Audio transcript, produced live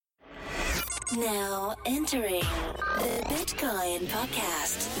Now entering the Bitcoin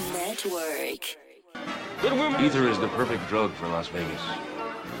Podcast Network. Ether is the perfect drug for Las Vegas.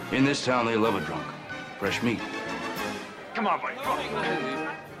 In this town, they love a drunk. Fresh meat. Come on, buddy.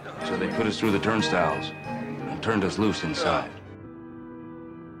 So they put us through the turnstiles and turned us loose inside.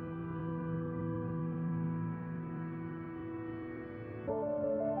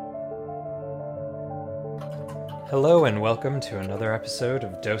 Hello and welcome to another episode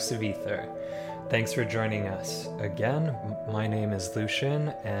of Dose of Ether. Thanks for joining us again. My name is Lucian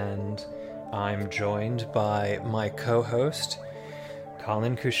and I'm joined by my co-host,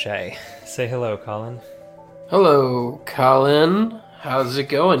 Colin Couchet. Say hello, Colin. Hello, Colin. How's it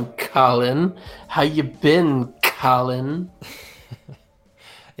going, Colin? How you been, Colin?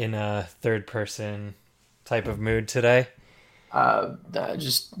 In a third-person type of mood today?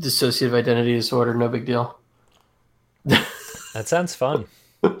 Just dissociative identity disorder, no big deal. That sounds fun.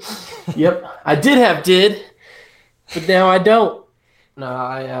 Yep, I did, but now I don't. No,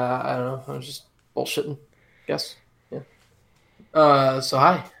 I don't know. I was just bullshitting, I guess. Yeah. So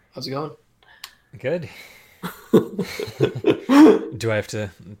hi, how's it going? Good. Do I have to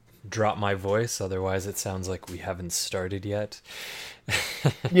drop my voice? Otherwise it sounds like we haven't started yet.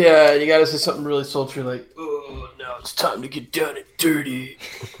 Yeah, you gotta say something really sultry like, oh, now it's time to get down and dirty.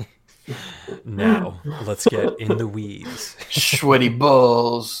 Now, let's get in the weeds. Sweaty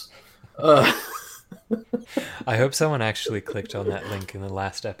balls. I hope someone actually clicked on that link in the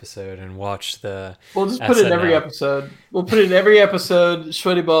last episode and watched the We'll just put it in every episode. We'll put it in every episode.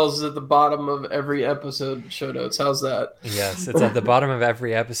 Sweaty balls is at the bottom of every episode show notes. How's that? Yes, it's at the bottom of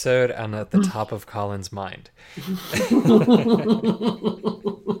every episode and at the top of Colin's mind.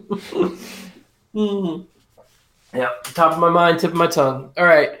 Yeah, top of my mind, tip of my tongue. All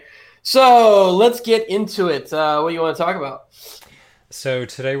right. So let's get into it. What do you want to talk about? So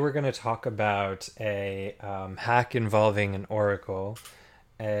today we're going to talk about a hack involving an oracle,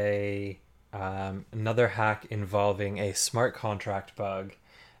 another hack involving a smart contract bug,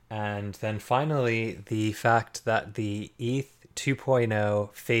 and then finally the fact that the ETH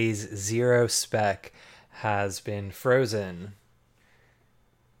 2.0 phase 0 spec has been frozen,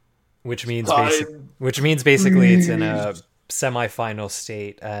 which means basically it's in a semi-final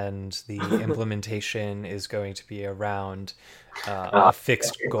state and the implementation is going to be around a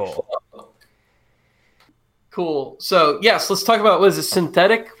fixed goal. Cool. So yes, let's talk about, what is it,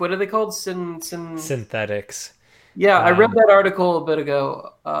 synthetic? What are they called? Synthetics. Yeah, I read that article a bit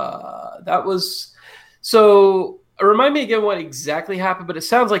ago. That was, so remind me again what exactly happened, but it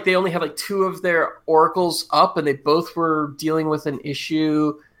sounds like they only had like two of their oracles up and they both were dealing with an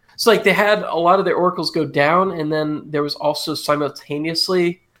issue. So like they had a lot of their oracles go down, and then there was also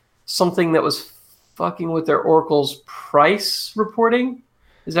simultaneously something that was fucking with their oracle's price reporting.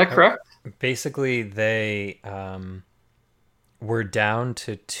 Is that correct? Basically, they were down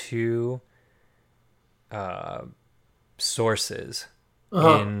to two sources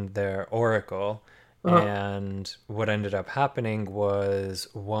in their oracle. And what ended up happening was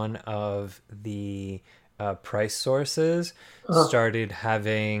one of the price sources started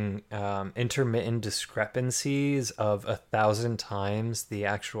having intermittent discrepancies of 1,000 times the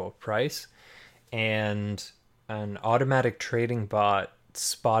actual price, and an automatic trading bot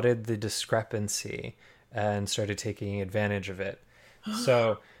spotted the discrepancy and started taking advantage of it.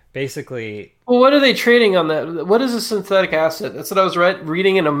 So basically, well, what are they trading on that? What is a synthetic asset? That's what I was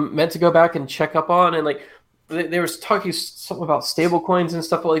reading and I'm meant to go back and check up on, and like they were talking something about stable coins and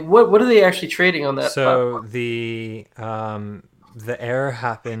stuff, but like what are they actually trading on that so platform? The error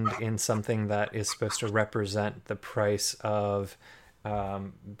happened in something that is supposed to represent the price of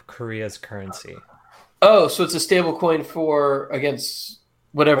Korea's currency. Oh, so it's a stable coin for against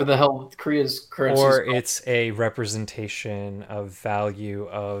whatever the hell Korea's currency or is. It's a representation of value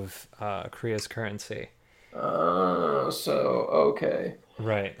of Korea's currency. So okay.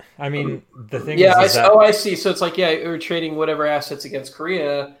 Right. I mean, the thing is that... I see. So it's like, yeah, you're trading whatever assets against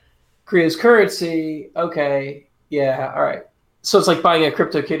Korea's currency. Okay. Yeah. All right. So it's like buying a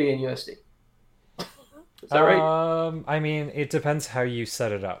CryptoKitty in USD. Is that right? I mean, it depends how you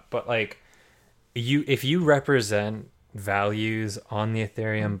set it up, but like if you represent values on the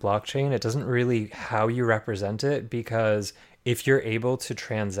Ethereum blockchain, it doesn't really how you represent it, because if you're able to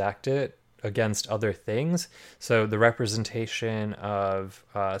transact it against other things, so the representation of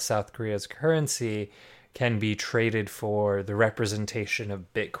South Korea's currency can be traded for the representation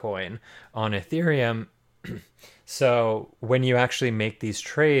of Bitcoin on Ethereum, So when you actually make these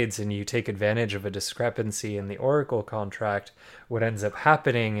trades and you take advantage of a discrepancy in the Oracle contract, what ends up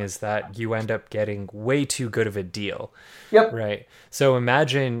happening is that you end up getting way too good of a deal. Yep. Right. So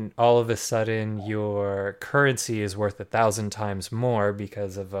imagine all of a sudden your currency is worth 1,000 times more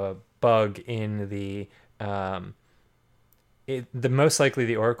because of a bug in the most likely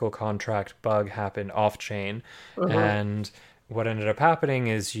the Oracle contract bug happened off chain. And what ended up happening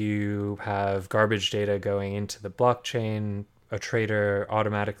is you have garbage data going into the blockchain. A trader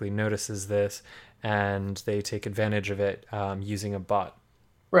automatically notices this and they take advantage of it using a bot.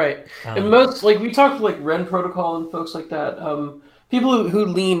 Right. And most, like, we talked to, like, Ren Protocol and folks like that, people who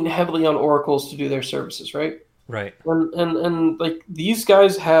lean heavily on oracles to do their services, right? Right. And like, these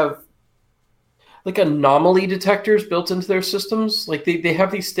guys have, like, anomaly detectors built into their systems. Like, they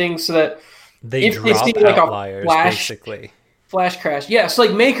have these things so that They if they drop see, like, outliers, a basically. flash crash. Yeah, so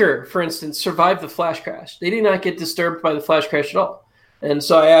like Maker, for instance, survived the flash crash. They did not get disturbed by the flash crash at all. And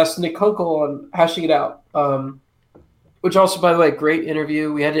so I asked Nick Kunkel on hashing it out, which also, by the way, great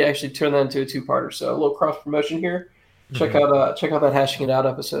interview. We had to actually turn that into a two-parter, so a little cross-promotion here. Check out that hashing it out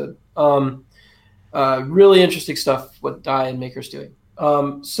episode. Really interesting stuff what Dai and Maker's doing.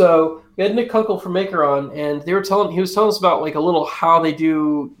 So we had Nick Kunkel from Maker on, and he was telling us about, like, a little how they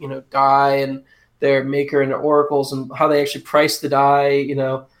do, Dai and their Maker and their oracles and how they actually price the Dai,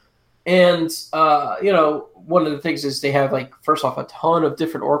 And, one of the things is they have, like, first off, a ton of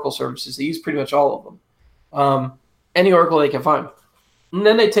different oracle services. They use pretty much all of them. Any oracle they can find. And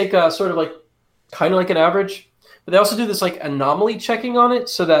then they take a sort of, like, kind of like an average, but they also do this, like, anomaly checking on it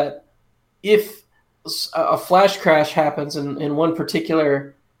so that if a flash crash happens in one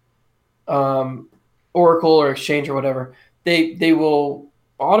particular oracle or exchange or whatever, they will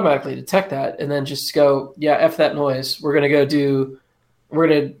automatically detect that and then just go, yeah, F that noise. We're going to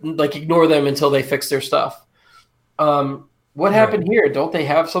like ignore them until they fix their stuff. What happened here? Don't they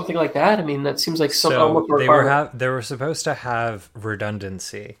have something like that? I mean, that seems like something almost required. They were supposed to have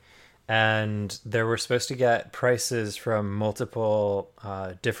redundancy, and they were supposed to get prices from multiple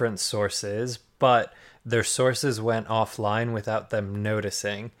different sources, but their sources went offline without them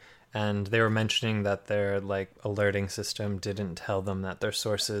noticing. And they were mentioning that their, like, alerting system didn't tell them that their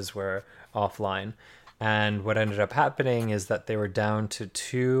sources were offline. And what ended up happening is that they were down to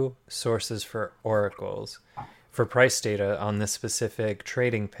 2 sources for oracles for price data on this specific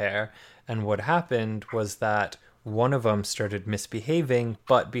trading pair. And what happened was that one of them started misbehaving,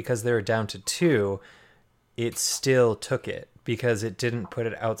 but because they were down to 2, it still took it because it didn't put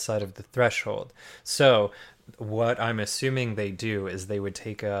it outside of the threshold. So what I'm assuming they do is they would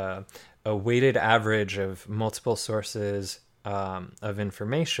take a weighted average of multiple sources of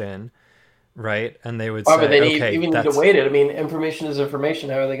information, right? And they would say, but they okay, need to weight it. I mean, information is information.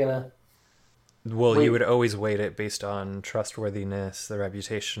 How are they going to... Well, you would always weight it based on trustworthiness, the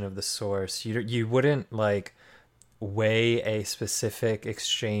reputation of the source. You wouldn't, like, weigh a specific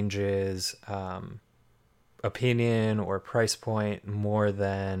exchange's opinion or price point more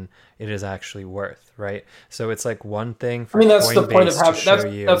than it is actually worth, right? So it's like one thing for that's Coinbase the point of to show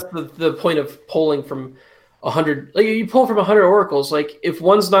you. That's the point of polling from 100. Like, you pull from 100 oracles. Like, if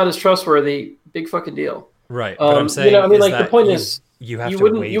one's not as trustworthy, big fucking deal. Right, but I'm saying, like, the point is, you have you to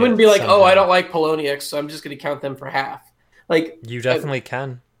wouldn't weight you wouldn't it be like, somehow. oh, I don't like Poloniex, so I'm just going to count them for half. Like, You definitely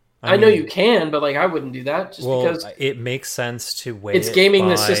can. I know you can, but, like, I wouldn't do that just because it makes sense to weigh it's gaming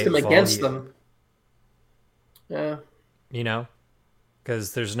the by system against volume. them. Yeah.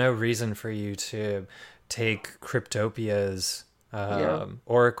 Because there's no reason for you to take Cryptopia's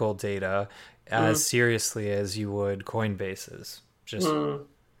Oracle data as seriously as you would Coinbase's. Just,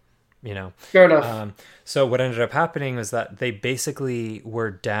 Fair enough. So what ended up happening was that they basically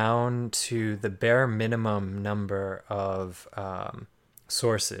were down to the bare minimum number of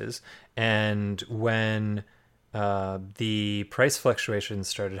sources. And when the price fluctuations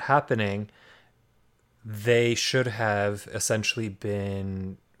started happening, they should have essentially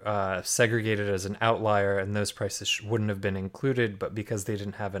been segregated as an outlier, and those prices wouldn't have been included. But because they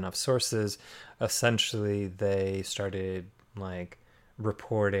didn't have enough sources, essentially they started, like,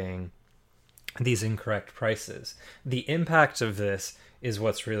 reporting these incorrect prices. The impact of this is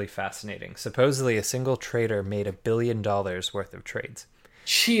what's really fascinating. Supposedly, a single trader made $1 billion worth of trades.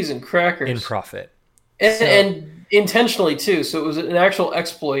 Cheese and crackers. In profit. And intentionally, too. So it was an actual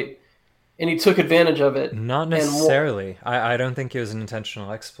exploit, and he took advantage of it. Not necessarily. I don't think it was an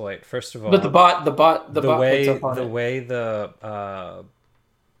intentional exploit. First of all, but the bot way picked up on the it. way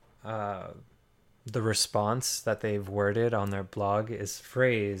the response that they've worded on their blog is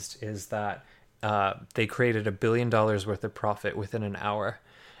phrased is that they created $1 billion worth of profit within an hour,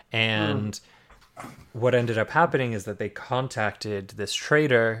 and what ended up happening is that they contacted this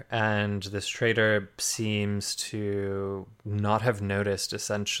trader, and this trader seems to not have noticed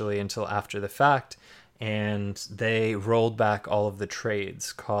essentially until after the fact, and they rolled back all of the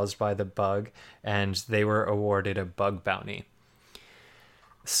trades caused by the bug, and they were awarded a bug bounty.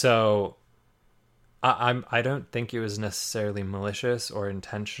 So I don't think it was necessarily malicious or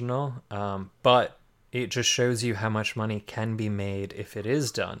intentional, but it just shows you how much money can be made if it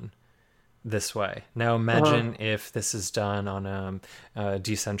is done this way. Now imagine if this is done on a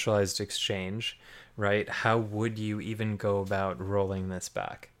decentralized exchange, right? How would you even go about rolling this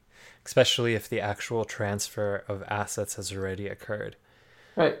back? Especially if the actual transfer of assets has already occurred.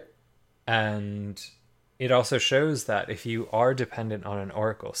 Right. And it also shows that if you are dependent on an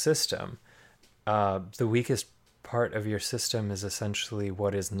Oracle system, the weakest part of your system is essentially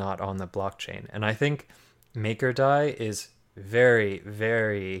what is not on the blockchain. And I think MakerDAI is very,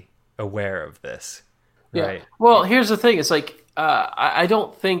 very aware of this. Right? Yeah. Well, here's the thing. It's like, I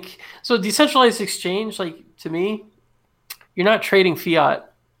don't think... So decentralized exchange, like, to me, you're not trading fiat.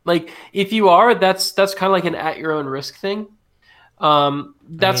 Like, if you are, that's kind of like an at your own risk thing.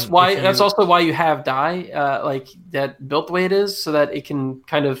 That's also why you have DAI, like that built the way it is, so that it can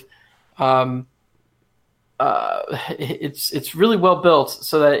kind of, it's really well built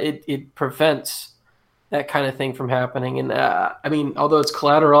so that it prevents that kind of thing from happening. And I mean, although it's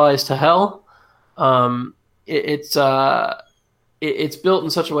collateralized to hell, it's built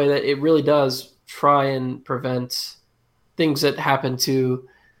in such a way that it really does try and prevent things that happen to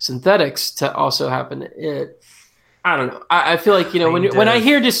synthetics to also happen. I don't know. I feel like, when I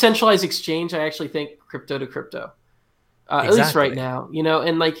hear decentralized exchange, I actually think crypto to crypto, at least right now,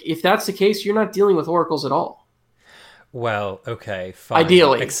 and like, if that's the case, you're not dealing with oracles at all. Well, okay, fine.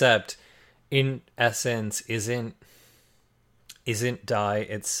 Ideally. Except in essence, isn't DAI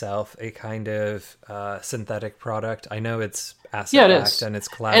itself a kind of synthetic product? I know it's asset-backed and it's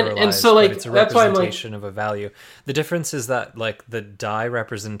collateralized, and so, like, but it's a representation of a value. The difference is that, like, the DAI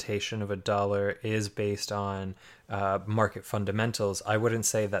representation of a dollar is based on market fundamentals. I wouldn't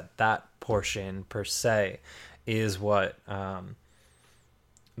say that portion per se is what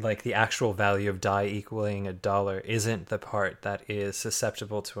like the actual value of DAI equaling a dollar isn't the part that is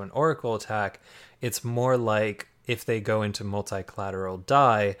susceptible to an oracle attack. It's more like, if they go into multi-collateral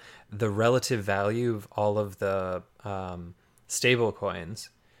DAI, the relative value of all of the stable coins,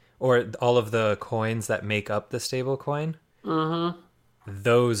 or all of the coins that make up the stable coin,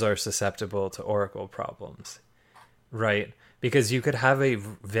 those are susceptible to oracle problems, right? Because you could have a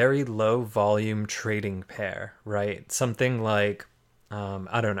very low volume trading pair, right? Something like,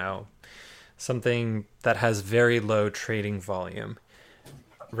 I don't know, something that has very low trading volume,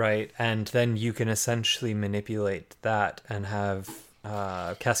 right? And then you can essentially manipulate that and have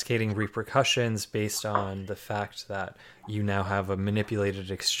cascading repercussions based on the fact that you now have a manipulated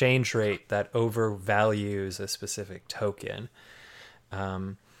exchange rate that overvalues a specific token.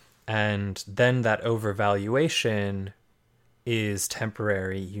 And then that overvaluation is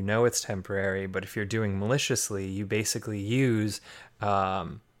temporary. It's temporary, but if you're doing maliciously, you basically use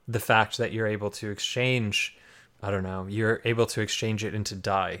the fact that you're able to exchange, you're able to exchange it into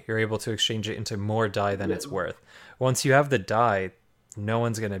DAI. You're able to exchange it into more DAI than it's worth. Once you have the DAI, no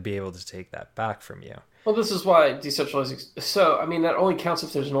one's going to be able to take that back from you. Well, this is why decentralized... So, I mean, that only counts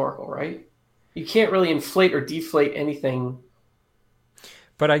if there's an oracle, right? You can't really inflate or deflate anything.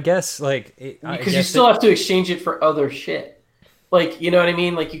 But I guess, like... Because you still have to exchange it for other shit. Like, you know what I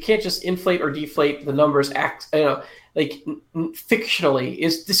mean? Like, you can't just inflate or deflate the numbers, fictionally.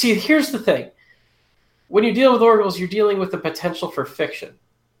 See, here's the thing. When you deal with oracles, you're dealing with the potential for fiction.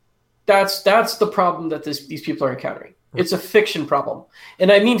 That's the problem that these people are encountering. It's a fiction problem.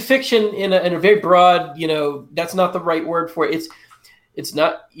 And I mean fiction in a very broad, that's not the right word for it. It's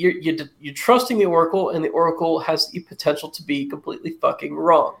not, you're trusting the oracle, and the oracle has the potential to be completely fucking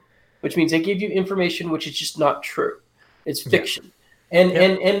wrong, which means they give you information which is just not true. It's fiction. Yeah.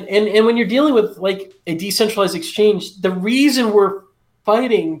 And when you're dealing with, like, a decentralized exchange, the reason we're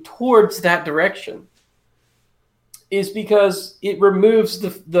fighting towards that direction is because it removes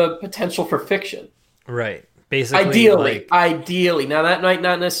the potential for fiction. Right. Basically, ideally. Now, that might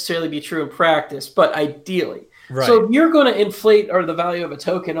not necessarily be true in practice, but ideally. Right. So if you're going to inflate the value of a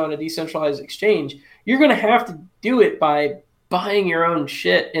token on a decentralized exchange, you're going to have to do it by buying your own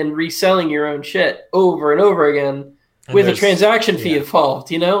shit and reselling your own shit over and over again, and with a transaction fee involved,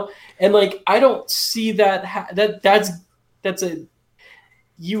 And, like, I don't see that that's a...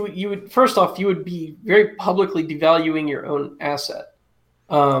 You would, first off, you would be very publicly devaluing your own asset.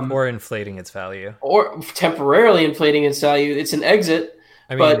 Or inflating its value. Or temporarily inflating its value. It's an exit.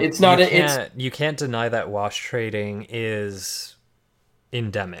 I mean, but it's not. You can't deny that wash trading is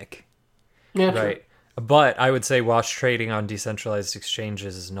endemic, Yeah, right? But I would say wash trading on decentralized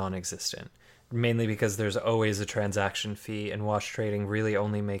exchanges is non-existent, mainly because there's always a transaction fee, and wash trading really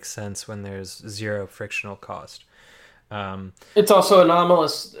only makes sense when there's zero frictional cost. It's also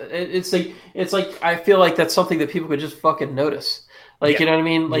anomalous. It's like I feel like that's something that people could just fucking notice. Like, you know what I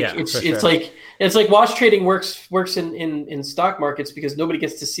mean? Like it's like wash trading works in stock markets because nobody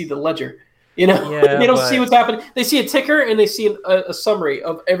gets to see the ledger. You know, they don't see what's happening. They see a ticker and they see a summary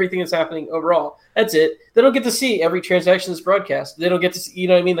of everything that's happening overall. That's it. They don't get to see every transaction that's broadcast. They don't get to see, you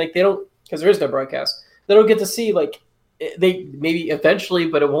know what I mean? Like, they don't, because there is no broadcast. They don't get to see, like, they maybe eventually,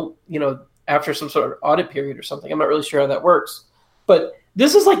 but it won't, you know, after some sort of audit period or something. I'm not really sure how that works. But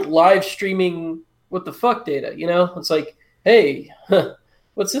this is like live streaming what the fuck data, you know? It's like, hey,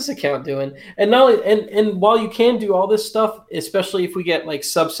 what's this account doing? And not only, and while you can do all this stuff, especially if we get like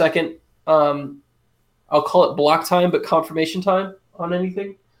sub-second, I'll call it block time, but confirmation time on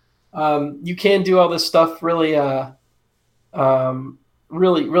anything. You can do all this stuff really,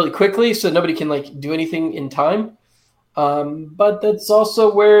 really quickly, so nobody can like do anything in time. But that's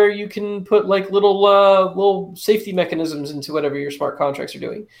also where you can put like little safety mechanisms into whatever your smart contracts are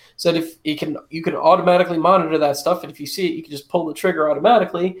doing. So that if you can automatically monitor that stuff, and if you see it, you can just pull the trigger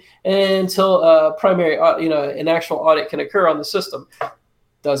automatically until primary, an actual audit can occur on the system.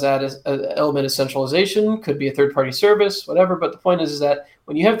 Does add an element of centralization, could be a third-party service, whatever. But the point is that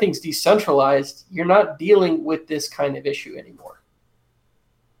when you have things decentralized, you're not dealing with this kind of issue anymore.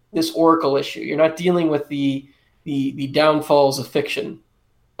 This Oracle issue. You're not dealing with the downfalls of fiction,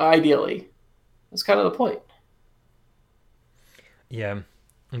 ideally. That's kind of the point. Yeah,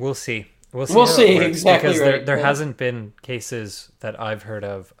 we'll see. We'll see exactly, because there hasn't been cases that I've heard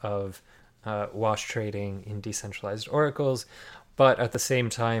of wash trading in decentralized oracles. But at the same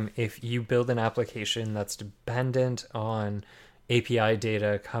time, if you build an application that's dependent on API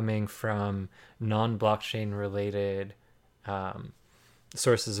data coming from non-blockchain related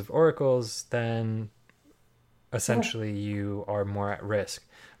sources of oracles, then essentially you are more at risk.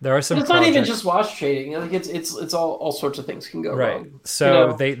 There are some. But it's not even just wash trading. Like it's all sorts of things can go wrong.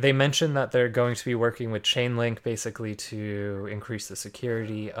 So they mentioned that they're going to be working with Chainlink basically to increase the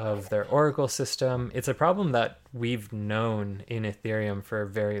security of their Oracle system. It's a problem that we've known in Ethereum for a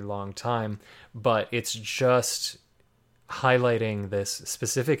very long time, but it's just highlighting this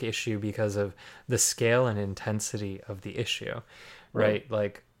specific issue because of the scale and intensity of the issue, right?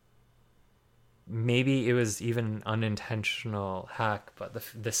 Like, maybe it was even an unintentional hack, but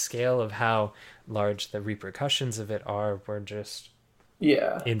the scale of how large the repercussions of it were just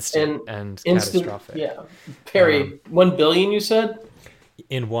instant and catastrophic. Yeah, Perry, 1 billion, you said?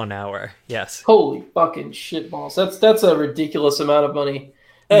 In 1 hour, yes. Holy fucking shitballs! That's a ridiculous amount of money.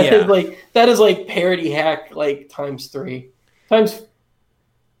 Yeah. That is like parody hack like times 3.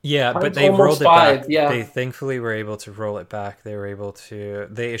 Yeah, but they rolled it back. Yeah. They thankfully were able to roll it back.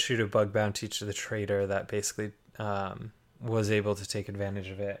 They issued a bug bounty to the trader that basically was able to take advantage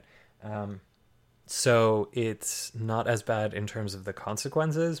of it. So it's not as bad in terms of the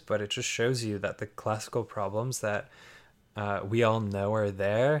consequences, but it just shows you that the classical problems that we all know are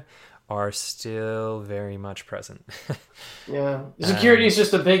there are still very much present. Yeah. Security is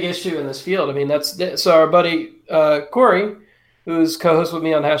just a big issue in this field. I mean, so our buddy Corey, who's co-host with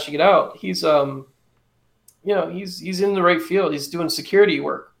me on Hashing It Out, he's he's in the right field. He's doing security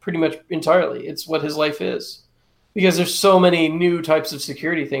work pretty much entirely. It's what his life is, because there's so many new types of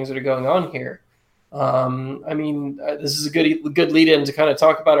security things that are going on here. I mean, this is a good lead in to kind of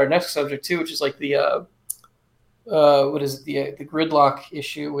talk about our next subject too, which is like the the gridlock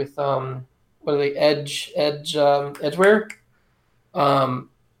issue with what are they, Edgeware.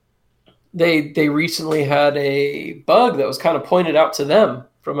 They recently had a bug that was kind of pointed out to them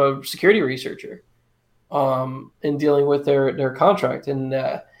from a security researcher in dealing with their contract, and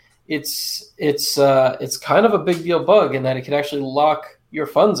it's kind of a big deal bug in that it can actually lock your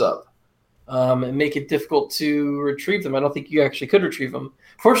funds up and make it difficult to retrieve them. I don't think you actually could retrieve them.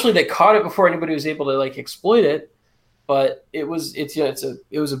 Fortunately, they caught it before anybody was able to like exploit it, but it was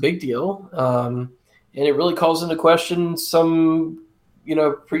a big deal, and it really calls into question some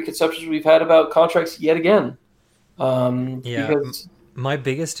preconceptions we've had about contracts yet again. Because my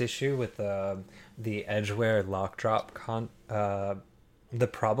biggest issue with the Edgeware Lockdrop the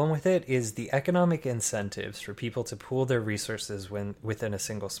problem with it is the economic incentives for people to pool their resources within a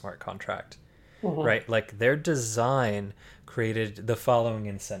single smart contract. Right? Like, their design created the following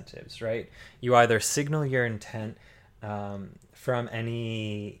incentives, right? You either signal your intent from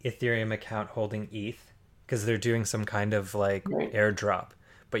any Ethereum account holding ETH, because they're doing some kind of like airdrop.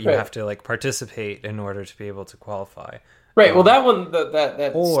 but you have to like participate in order to be able to qualify. Right. Well, that one,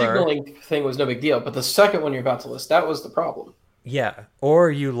 that or, signaling thing was no big deal, but the second one you're about to list, that was the problem. Yeah.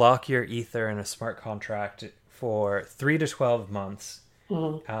 Or you lock your ether in a smart contract for 3 to 12 months,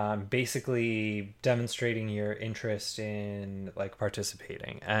 basically demonstrating your interest in like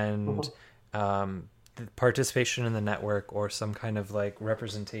participating, and the participation in the network or some kind of like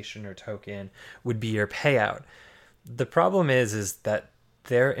representation or token would be your payout. The problem is that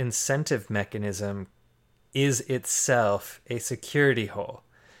their incentive mechanism is itself a security hole.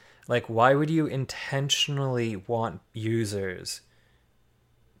 Like, why would you intentionally want users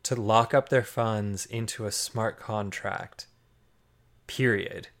to lock up their funds into a smart contract?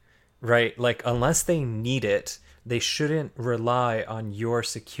 Period. Right? Like, unless they need it, they shouldn't rely on your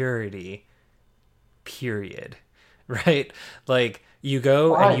security. Period. Right? Like, you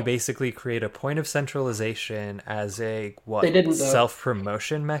go and you basically create a point of centralization as a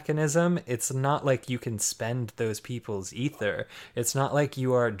self-promotion mechanism. It's not like you can spend those people's ether. It's not like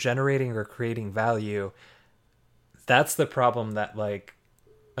you are generating or creating value. That's the problem that like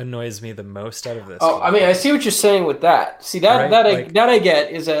annoys me the most out of this. Oh, I mean, I see what you're saying with that. See that right? that I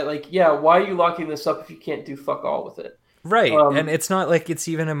get is that like, yeah, why are you locking this up if you can't do fuck all with it? Right, and it's not like it's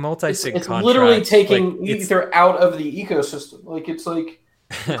even a multi-sig contract. It's literally taking ether out of the ecosystem. Like it's like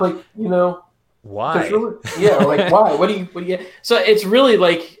you know, why? Really, yeah, like why? What do you? So it's really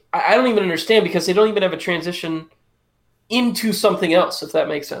like I don't even understand because they don't even have a transition into something else, if that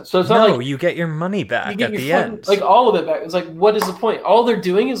makes sense. So it's not like you get your money back at the end, like all of it back. It's like, what is the point? All they're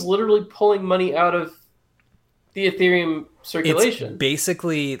doing is literally pulling money out of the Ethereum circulation. It's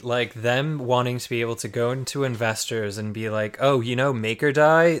basically like them wanting to be able to go into investors and be like, oh, you know,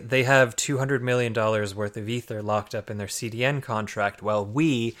 MakerDAI, they have $200 million worth of ether locked up in their CDN contract, while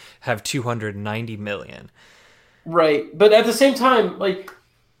we have 290 million. Right. But at the same time, like,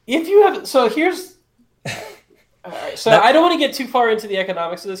 if you have... So here's... So I don't want to get too far into the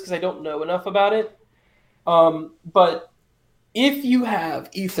economics of this because I don't know enough about it. But if you have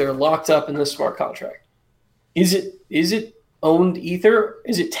ether locked up in this smart contract, is it owned ether?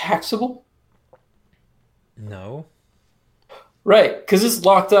 Is it taxable? No. Right, because it's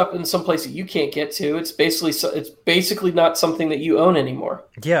locked up in some place that you can't get to. It's basically not something that you own anymore.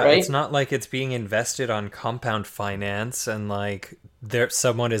 Yeah, right? It's not like it's being invested on compound finance and like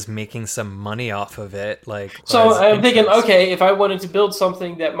someone is making some money off of it. Like, so I'm thinking, okay, if I wanted to build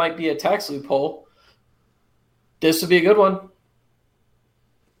something that might be a tax loophole, this would be a good one.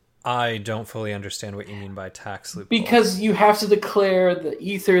 I don't fully understand what you mean by tax loophole. Because you have to declare the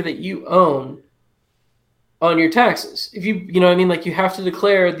ether that you own on your taxes. If you know what I mean, like you have to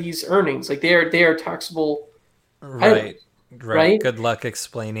declare these earnings, like they are taxable. Right. Good luck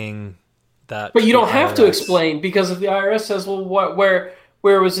explaining that. But you don't have to explain because if the IRS says, well, where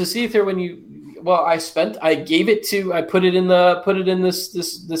was this ether when you? Well, I gave it to, I put it in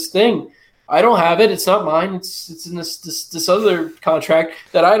this thing. I don't have it. It's not mine. It's in this other contract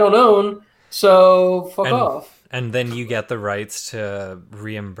that I don't own. So fuck off. And then you get the rights to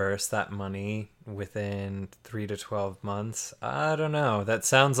reimburse that money within 3 to 12 months. I don't know. That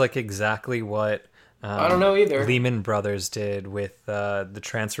sounds like exactly what I don't know either. Lehman Brothers did with the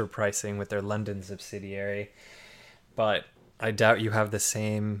transfer pricing with their London subsidiary. But I doubt you have the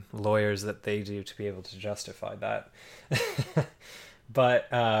same lawyers that they do to be able to justify that. But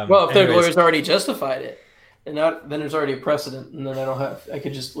well, if their lawyers already justified it, and then there's already a precedent, and then I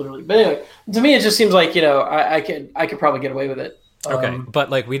could just literally. But anyway, to me, it just seems like I could probably get away with it. Okay,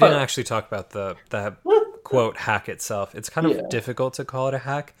 but like we didn't actually talk about the quote hack itself. It's kind of difficult to call it a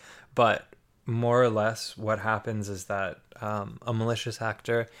hack, but more or less, what happens is that a malicious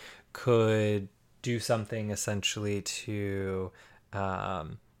actor could do something essentially to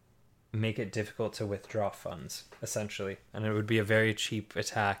make it difficult to withdraw funds, essentially. And it would be a very cheap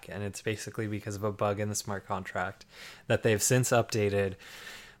attack, and it's basically because of a bug in the smart contract that they've since updated.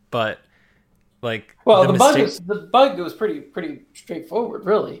 But like, well, the bug was pretty straightforward,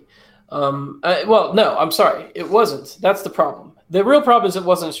 really. Well, no, I'm sorry, it wasn't. That's the problem. The real problem is it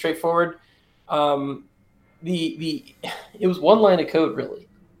wasn't straightforward. It was one line of code, really.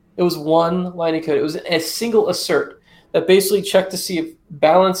 It was one line of code. It was a single assert that basically checked to see if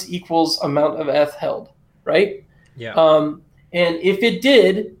balance equals amount of ETH held, right? Yeah. And if it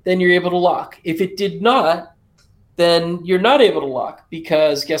did, then you're able to lock. If it did not, then you're not able to lock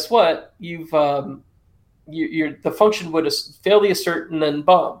because guess what? The function would fail the assert and then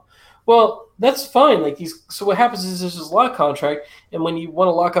bomb. Well, that's fine. So what happens is there's this lock contract, and when you want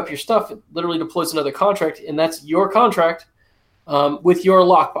to lock up your stuff, it literally deploys another contract, and that's your contract. With your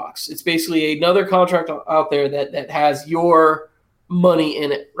lockbox. It's basically another contract out there that has your money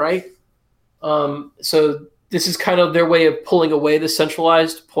in it, right? So this is kind of their way of pulling away the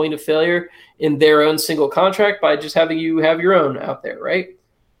centralized point of failure in their own single contract by just having you have your own out there, right?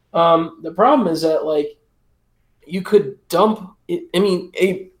 The problem is that like you could dump it, I mean,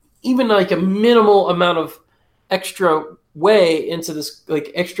 even like a minimal amount of extra way into this,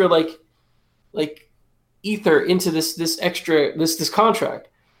 like extra like ether into this extra this contract.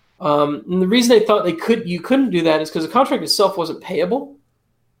 And the reason they thought you couldn't do that is because the contract itself wasn't payable.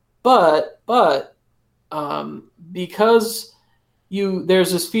 But because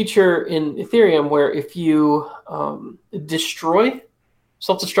there's this feature in Ethereum where if you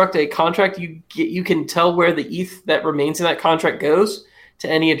self-destruct a contract, you can tell where the ETH that remains in that contract goes to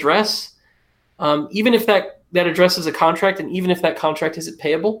any address, even if that address is a contract, and even if that contract isn't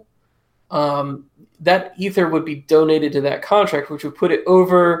payable, that ether would be donated to that contract, which would put it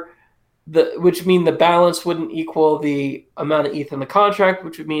over which mean the balance wouldn't equal the amount of ETH in the contract,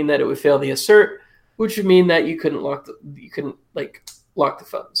 which would mean that it would fail the assert, which would mean that you couldn't lock the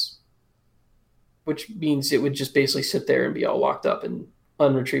funds, which means it would just basically sit there and be all locked up and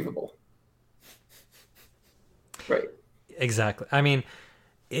unretrievable. Right. Exactly. I mean,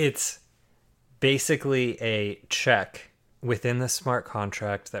 it's basically a check within the smart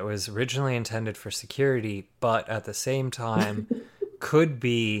contract that was originally intended for security, but at the same time could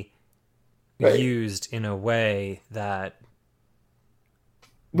be used in a way that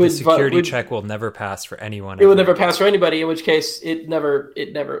the security check will never pass for anyone. It will never pass for anybody, in which case it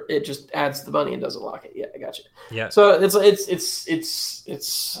just adds the money and doesn't lock it. Yeah, I got you. Yeah. So it's in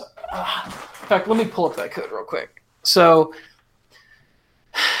fact, let me pull up that code real quick. So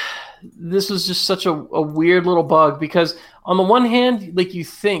this was just such a weird little bug, because on the one hand, you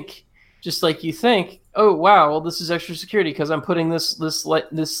think, oh wow, well this is extra security because I'm putting this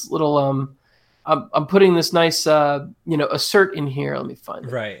little I'm putting this nice assert in here. Let me find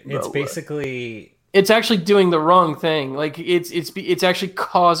it. Right. It's basically it's actually doing the wrong thing. Like it's actually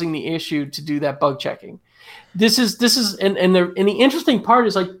causing the issue to do that bug checking. This is and the interesting part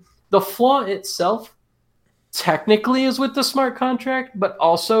is like the flaw itself technically is with the smart contract, but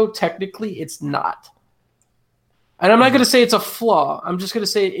also technically it's not. And I'm not going to say it's a flaw. I'm just going to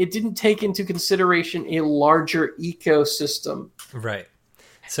say it didn't take into consideration a larger ecosystem. Right.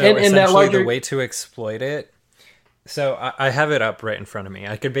 So essentially the way to exploit it, so I have it up right in front of me.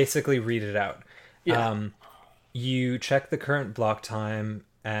 I could basically read it out. Yeah. You check the current block time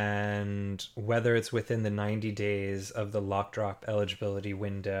and whether it's within the 90 days of the Lockdrop eligibility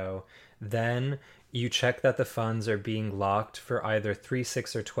window. Then you check that the funds are being locked for either 3,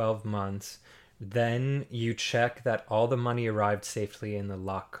 6, or 12 months. Then you check that all the money arrived safely in the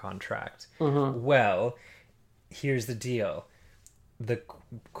lock contract. Mm-hmm. Well, here's the deal. The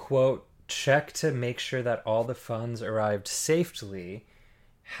quote, check to make sure that all the funds arrived safely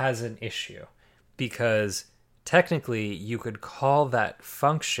has an issue, because technically you could call that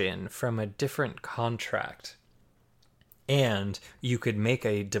function from a different contract and you could make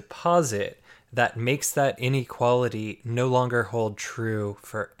a deposit that makes that inequality no longer hold true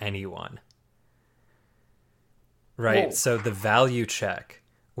for anyone. Right? Oh. So the value check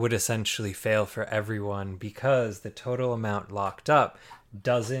would essentially fail for everyone because the total amount locked up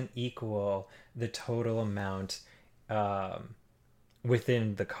doesn't equal the total amount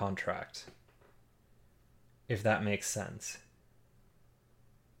within the contract, if that makes sense.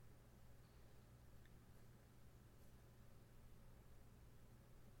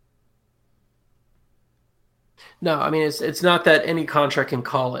 No, I mean it's not that any contract can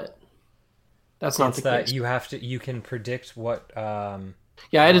call it. That's not the case. You can predict what.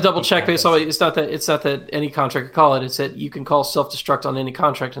 Yeah, I had to double check based on it's not that any contract can call it. It's that you can call self-destruct on any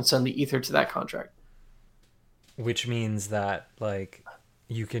contract and send the ether to that contract. Which means that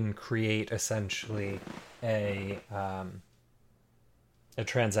you can create essentially a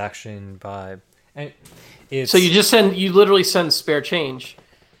transaction by. So you literally send spare change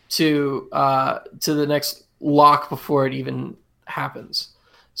to the next lock before it even happens.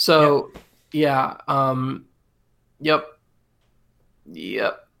 So yep.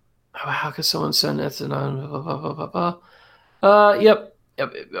 Yep. How could someone send that to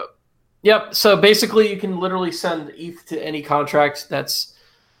Yep. So basically, you can literally send ETH to any contract that's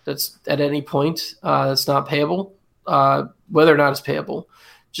at any point that's not payable, whether or not it's payable,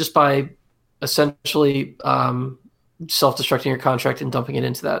 just by essentially self-destructing your contract and dumping it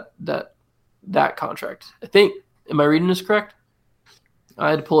into that contract. I think. Am I reading this correct?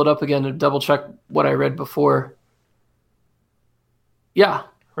 I had to pull it up again to double check what I read before. Yeah,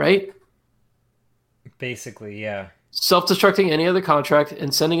 right? Basically, yeah. self-destructing any other contract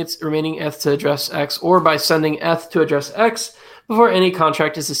and sending its remaining ETH to address X, or by sending ETH to address X before any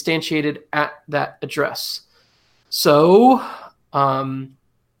contract is instantiated at that address. So, so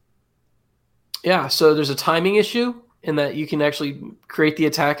there's a timing issue in that you can actually create the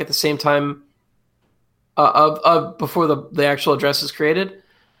attack at the same time before the actual address is created,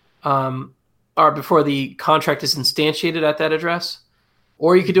 or before the contract is instantiated at that address.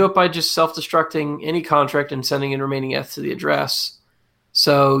 Or you could do it by just self-destructing any contract and sending in remaining ETH to the address.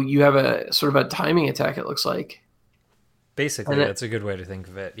 So you have a sort of a timing attack, it looks like. Basically, that's a good way to think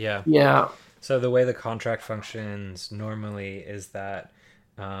of it. Yeah. Yeah. So the way the contract functions normally is that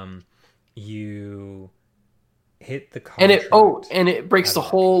you hit the contract. And it breaks the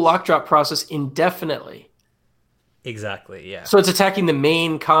whole Lockdrop process indefinitely. Exactly, yeah. So it's attacking the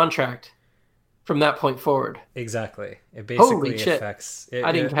main contract from that point forward. Exactly. It basically affects.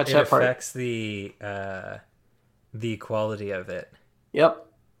 I didn't catch that part. It affects the quality of it. Yep.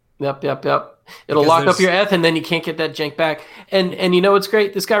 It'll lock up your ETH, and then you can't get that jank back. And you know what's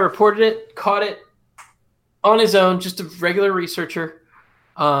great? This guy reported it, caught it on his own, just a regular researcher.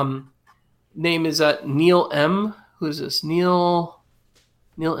 Name is Neil M. Who is this? Neil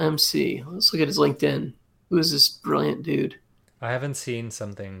MC. Let's look at his LinkedIn. Who is this brilliant dude? I haven't seen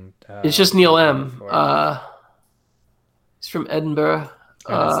something. It's just Neil M. He's from Edinburgh.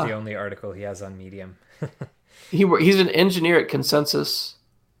 That's the only article he has on Medium. He's an engineer at Consensus.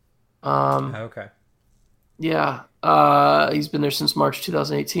 Okay. Yeah. He's been there since March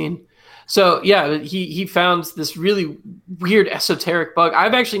 2018. So yeah, he found this really weird esoteric bug.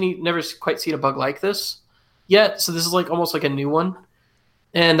 I've actually never quite seen a bug like this yet. So this is like almost like a new one.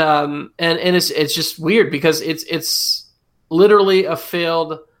 And it's just weird because it's literally a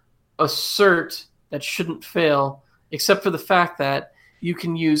failed assert that shouldn't fail, except for the fact that you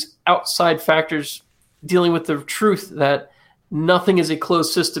can use outside factors dealing with the truth that nothing is a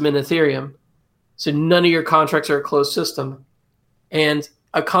closed system in Ethereum. So none of your contracts are a closed system. And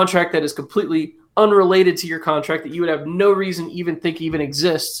a contract that is completely unrelated to your contract that you would have no reason even think even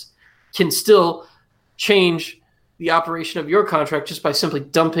exists can still change the operation of your contract just by simply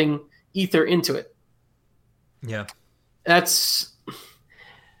dumping Ether into it. Yeah.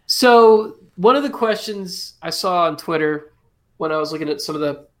 So one of the questions I saw on Twitter when I was looking at some of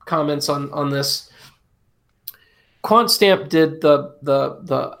the comments on this, QuantStamp did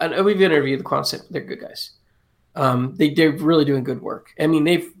the and we've interviewed the QuantStamp. They're good guys. They're really doing good work. I mean,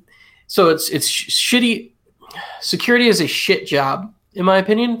 it's shitty. Security is a shit job, in my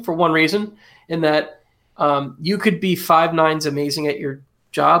opinion, for one reason, in that you could be 5 nines amazing at your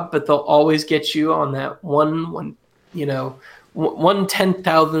job, but they'll always get you on that one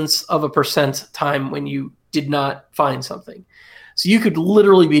 1/10,000th of a percent time when you did not find something. So you could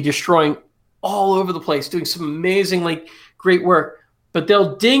literally be destroying all over the place, doing some amazing, great work, but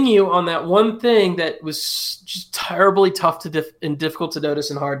they'll ding you on that one thing that was just terribly tough and difficult to notice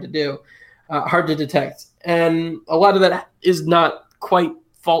and hard to do, hard to detect. And a lot of that is not quite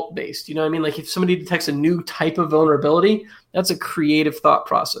fault-based. You know what I mean? Like if somebody detects a new type of vulnerability, that's a creative thought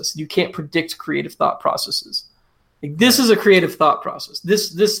process. You can't predict creative thought processes. Like this is a creative thought process.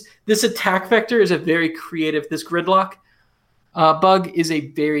 This attack vector is a very creative. This gridlock bug is a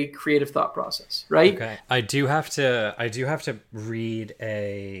very creative thought process, right? Okay. I do have to read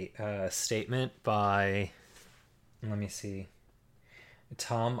a statement by, let me see,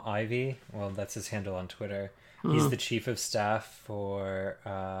 Tom Ivy. Well, that's his handle on Twitter. Mm-hmm. He's the chief of staff for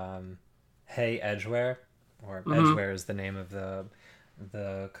Hey Edgeware, or Edgeware is the name of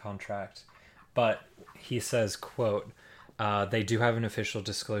the contract. But he says, quote, they do have an official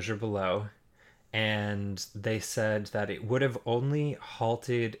disclosure below, and they said that it would have only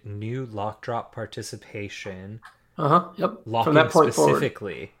halted new Lockdrop participation, Yep. From that point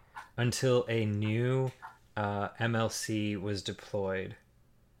specifically, forward, until a new MLC was deployed,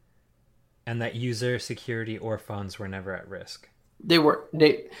 and that user security or funds were never at risk. The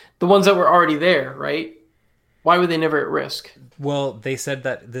ones that were already there, right? Why were they never at risk? Well, they said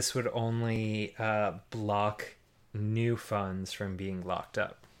that this would only block new funds from being locked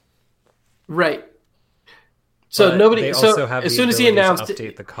up. Right. So but nobody. They also have as the soon as he announced to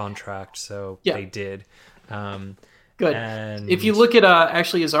update the contract, so they did. Good. And if you look at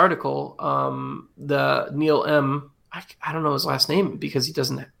actually his article, the Neil M. I don't know his last name because he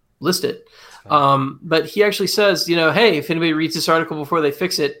doesn't list it. But he actually says, hey, if anybody reads this article before they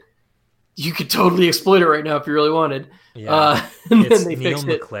fix it, you could totally exploit it right now if you really wanted. Yeah. And it's then they Neil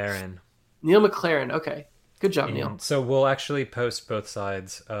fixed McLaren. Neil McLaren. Okay. Good job, Neil. So we'll actually post both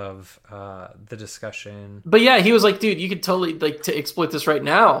sides of the discussion. But yeah, he was like, dude, you could totally to exploit this right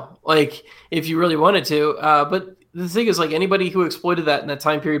now, if you really wanted to. But the thing is, like, anybody who exploited that in that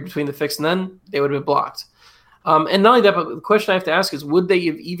time period between the fix and then, they would have been blocked. And not only that, but the question I have to ask is, would they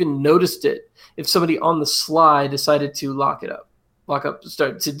have even noticed it if somebody on the sly decided to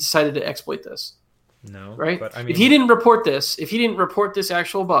decided to exploit this? No, right? But I mean, if he didn't report this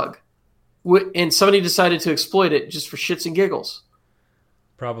actual bug, and somebody decided to exploit it just for shits and giggles,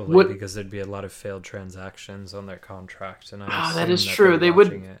 probably because there'd be a lot of failed transactions on their contract, and that is true. They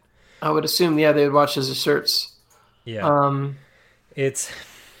would. I would assume, they would watch his asserts. Yeah. It's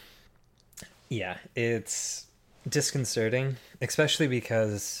disconcerting, especially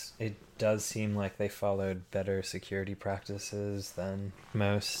because it does seem like they followed better security practices than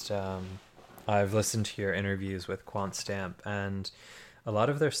most. I've listened to your interviews with QuantStamp, and a lot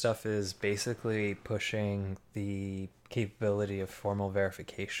of their stuff is basically pushing the capability of formal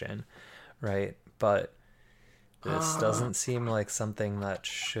verification, right? But this doesn't seem like something that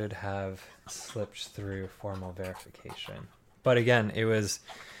should have slipped through formal verification. But again, it was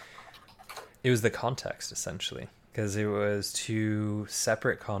the context, essentially, because it was two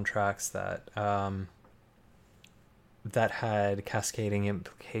separate contracts that that had cascading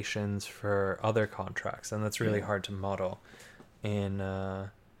implications for other contracts, and that's really hard to model in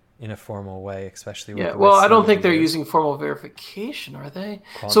a formal way, especially with I don't think they're using formal verification, are they?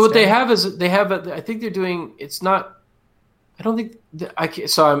 So what they have is I think they're doing, it's not, I don't think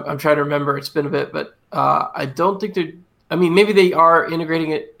I'm trying to remember, it's been a bit, but I don't think maybe they are integrating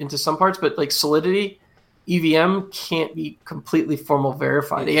it into some parts, but like Solidity EVM can't be completely formal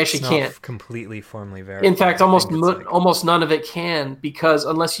verified. They actually can't completely formally verify. In fact, almost none of it can, because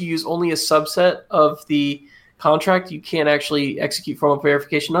unless you use only a subset of the contract, you can't actually execute formal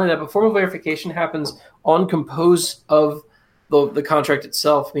verification. Not only that, but formal verification happens on compose of the contract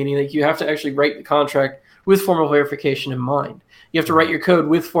itself, meaning that you have to actually write the contract with formal verification in mind. You have to write your code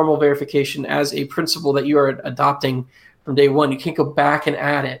with formal verification as a principle that you are adopting from day one. You can't go back and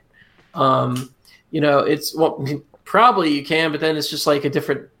add it. Probably you can, but then it's just like a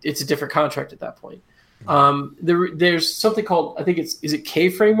different contract at that point. There's something called, I think is it K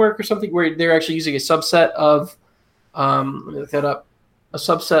framework or something, where they're actually using a subset of, let me look that up, a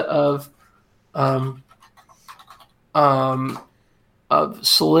subset of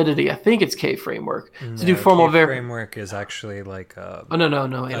Solidity. I think it's K framework to do formal verification. Framework is actually like no. I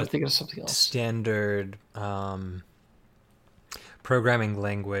don't think it's something else. Standard programming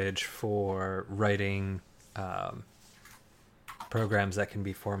language for writing programs that can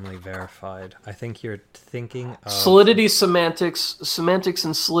be formally verified. I think you're thinking of Solidity semantics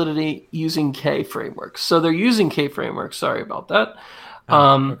and Solidity using K framework. So they're using K framework. Sorry about that.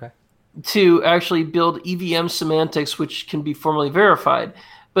 Okay. To actually build EVM semantics, which can be formally verified.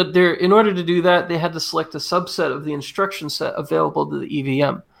 But in order to do that, they had to select a subset of the instruction set available to the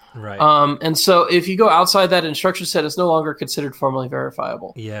EVM. Right. And so if you go outside that instruction set, it's no longer considered formally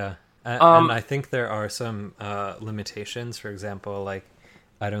verifiable. Yeah. And I think there are some limitations. For example, like,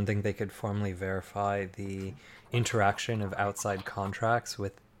 I don't think they could formally verify the interaction of outside contracts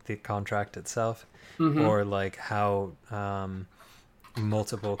with the contract itself, or like how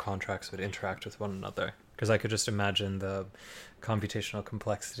multiple contracts would interact with one another. Because I could just imagine the computational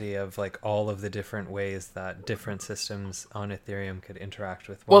complexity of like all of the different ways that different systems on Ethereum could interact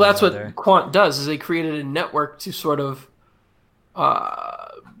with one another. Well, that's what Quant does, is they created a network to sort of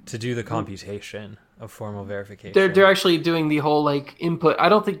to do the computation of formal verification. They're actually doing the whole like input. I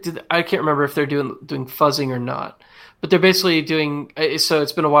can't remember if they're doing fuzzing or not, but they're basically doing. So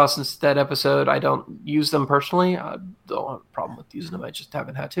it's been a while since that episode. I don't use them personally. I don't have a problem with using them. I just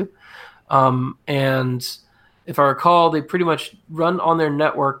haven't had to. And if I recall, they pretty much run on their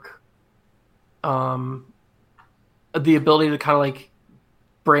network the ability to kind of like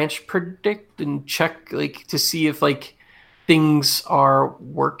branch predict and check, like, to see if like things are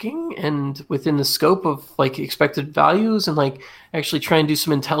working and within the scope of like expected values, and like actually try and do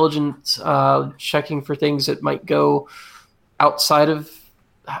some intelligent checking for things that might go outside of.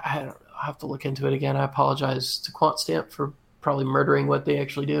 I'll have to look into it again. I apologize to QuantStamp for probably murdering what they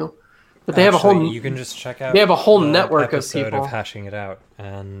actually do. But they have a whole. You can just check out. They have a whole network of people of hashing it out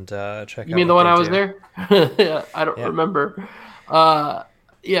and check. You mean the one I was there? Yeah, I don't remember.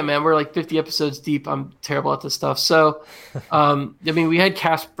 Yeah, man, we're like 50 episodes deep. I'm terrible at this stuff. So, we had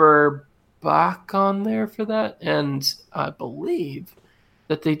Casper Bach on there for that, and I believe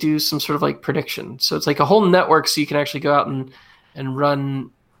that they do some sort of like prediction. So it's like a whole network, so you can actually go out and run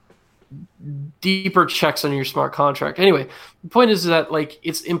deeper checks on your smart contract. Anyway, the point is that like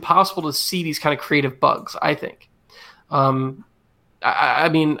it's impossible to see these kind of creative bugs, I think. I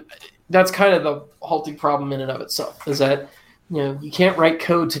mean, that's kind of the halting problem in and of itself, is that you can't write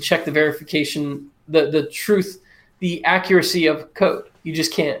code to check the verification, the truth the accuracy of code. You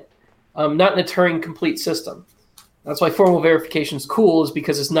just can't. Not in a Turing complete system. That's why formal verification is cool, is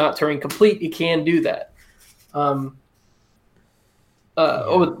because it's not Turing complete. You can do that. That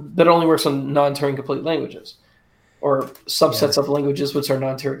only works on non-Turing complete languages, or subsets of languages which are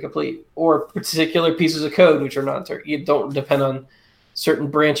non-Turing complete, or particular pieces of code which are non-Turing. You don't depend on certain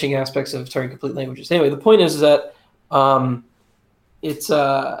branching aspects of Turing complete languages. Anyway, the point is that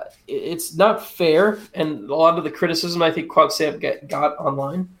it's not fair, and a lot of the criticism I think QuadStamp got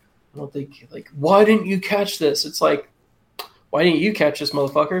online. I don't think, like, why didn't you catch this? It's like, why didn't you catch this,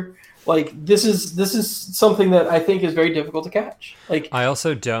 motherfucker? Like, this is something that I think is very difficult to catch. Like, I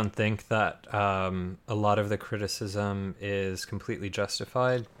also don't think that a lot of the criticism is completely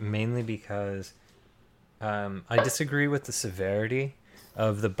justified, mainly because I disagree with the severity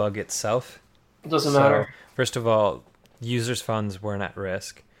of the bug itself. It doesn't matter. First of all, users' funds weren't at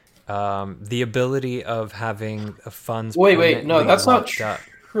risk. The ability of having funds. Wait, no, that's not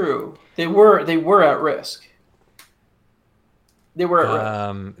true. They were at risk. They were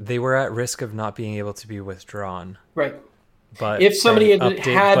at risk. They were at risk of not being able to be withdrawn. Right. But if somebody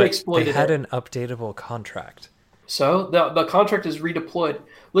had exploited they had an updatable contract. So the contract is redeployed.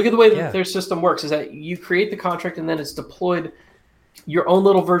 Look at the way that their system works, is that you create the contract and then it's deployed. Your own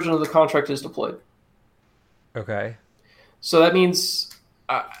little version of the contract is deployed. Okay. So that means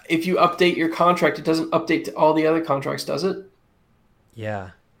if you update your contract, it doesn't update to all the other contracts, does it?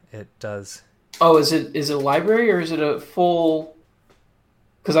 Yeah, it does. Oh, is it a library or is it a full?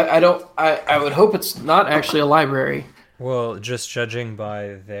 Because I would hope it's not actually a library. Well, just judging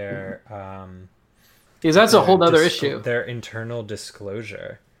by their because that's a whole other issue. Their internal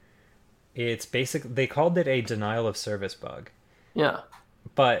disclosure. It's they called it a denial of service bug. Yeah.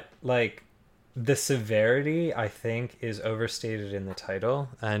 But like the severity, I think, is overstated in the title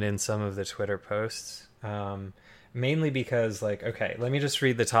and in some of the Twitter posts. Mainly because, like, okay, let me just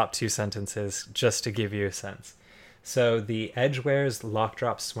read the top two sentences just to give you a sense. So the Edgeware's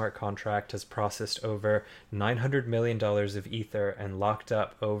Lockdrop smart contract has processed over $900 million of Ether and locked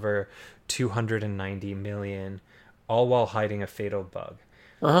up over 290 million, all while hiding a fatal bug.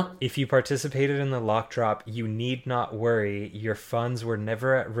 If you participated in the Lockdrop, you need not worry. Your funds were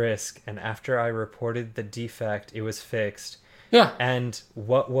never at risk, and after I reported the defect, it was fixed. Yeah. And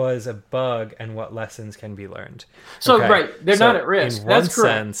what was a bug and what lessons can be learned. So, right, they're not at risk. In one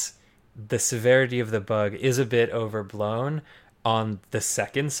sense, the severity of the bug is a bit overblown. On the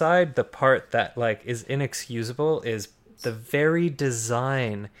second side, the part that like is inexcusable is the very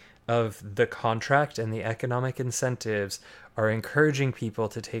design of the contract and the economic incentives are encouraging people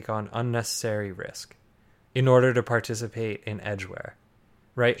to take on unnecessary risk in order to participate in Edgeware.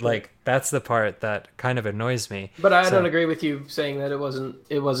 Right? Sure. Like, that's the part that kind of annoys me. But I don't agree with you saying that it was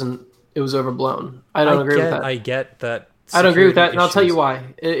overblown. I don't agree with that. I get that. I don't agree with that, and I'll tell you why.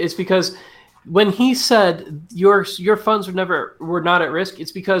 It's because when he said your funds were not at risk,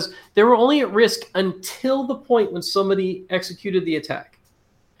 it's because they were only at risk until the point when somebody executed the attack.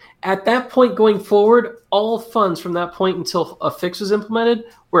 At that point going forward, all funds from that point until a fix was implemented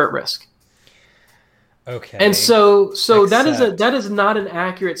were at risk. Okay. And so that is not an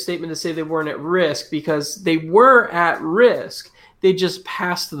accurate statement to say they weren't at risk, because they were at risk. They just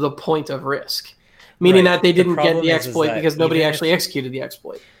passed the point of risk, meaning that they didn't get the exploit because nobody actually executed the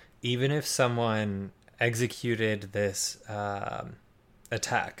exploit. Even if someone executed this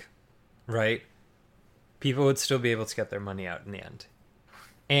attack, right, people would still be able to get their money out in the end.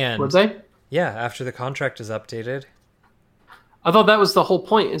 And would they? Yeah, after the contract is updated. I thought that was the whole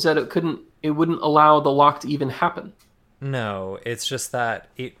point, is that it wouldn't allow the lock to even happen. No, it's just that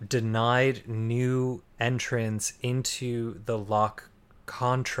it denied new entrants into the lock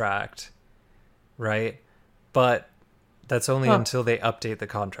contract, right? But that's only until they update the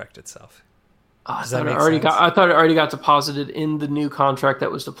contract itself. Does that make sense? I thought it already got deposited in the new contract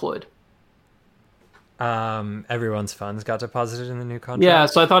that was deployed. Everyone's funds got deposited in the new contract? Yeah,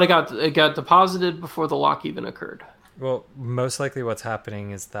 so I thought it got deposited before the lock even occurred. Well, most likely what's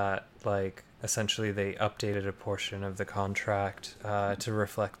happening is that, like, essentially they updated a portion of the contract to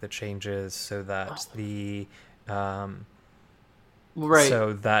reflect the changes so that the so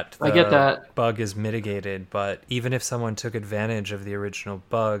that the I get that. bug is mitigated. But even if someone took advantage of the original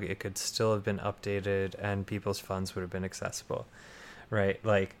bug, it could still have been updated and people's funds would have been accessible, right?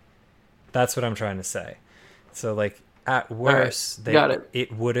 Like, that's what I'm trying to say. So, like, at worst,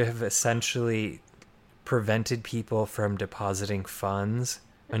 it would have essentially prevented people from depositing funds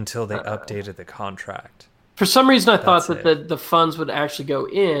until they updated the contract. For some reason, I thought that the funds would actually go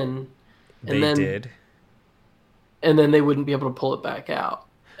in, and they did, and then they wouldn't be able to pull it back out.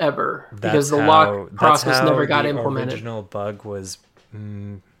 ever because the lock process never got implemented. The original bug was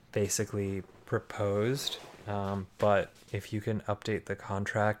basically proposed, but if you can update the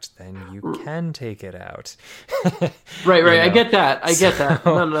contract, then you can take it out. Right. I get that.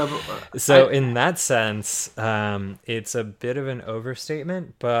 No. So in that sense, it's a bit of an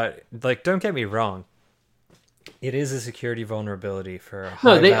overstatement, but like, don't get me wrong. It is a security vulnerability for a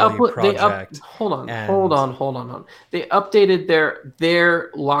high-value project. Hold on. They updated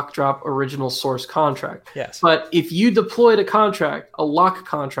their Lockdrop original source contract. Yes. But if you deployed a lock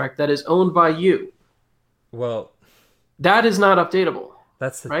contract that is owned by you, well, that is not updatable.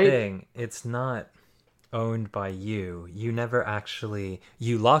 That's the thing. It's not owned by you. You never actually...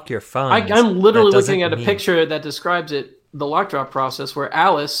 You lock your funds. I'm literally looking at a picture that describes it, the Lockdrop process, where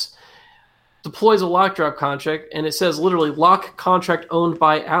Alice deploys a Lockdrop contract, and it says literally lock contract owned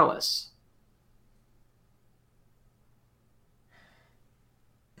by Alice.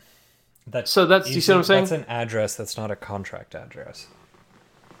 So that's, you see what I'm saying? That's an address. That's not a contract address.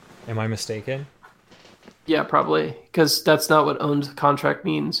 Am I mistaken? Yeah, probably, because that's not what owned contract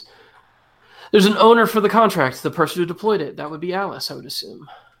means. There's an owner for the contract, the person who deployed it. That would be Alice, I would assume.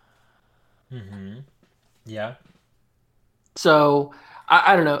 Mm-hmm. Yeah. So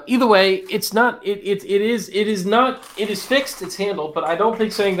I don't know. Either way, it's not. It is not. It is fixed. It's handled. But I don't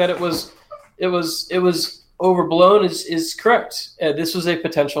think saying that it was overblown is correct. This was a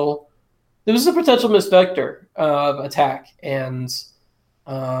potential. There was a potential misvector of attack, and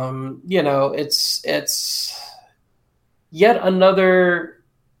it's yet another.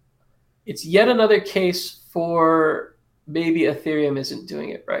 It's yet another case for maybe Ethereum isn't doing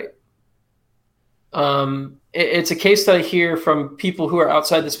it right. It's a case that I hear from people who are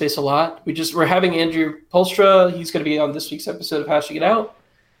outside the space a lot. We're having Andrew Polstra. He's going to be on this week's episode of Hashing It Out.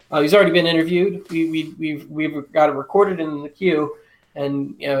 He's already been interviewed. We've got it recorded in the queue,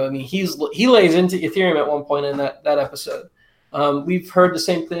 and he lays into Ethereum at one point in that episode. We've heard the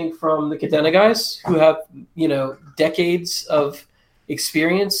same thing from the Cadena guys who have decades of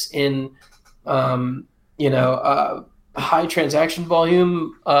experience in high transaction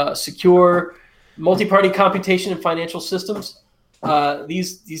volume, secure multi-party computation and financial systems.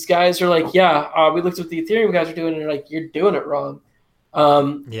 These guys are like, we looked at what the Ethereum guys are doing, and they're like, you're doing it wrong.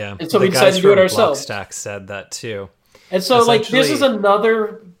 And so we decided to do it ourselves. Blockstack said that too. And so this is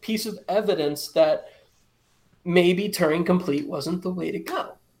another piece of evidence that maybe Turing complete wasn't the way to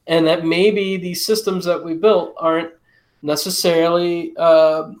go, and that maybe these systems that we built aren't necessarily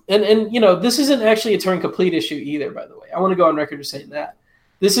this isn't actually a Turing complete issue either, by the way. I want to go on record as saying that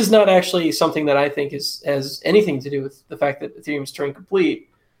this is not actually something that I think has anything to do with the fact that Ethereum is Turing complete.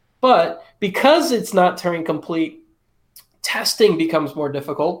 But because it's not Turing complete, testing becomes more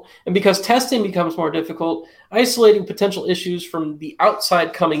difficult. And because testing becomes more difficult, isolating potential issues from the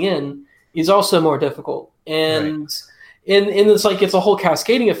outside coming in is also more difficult. And it's like it's a whole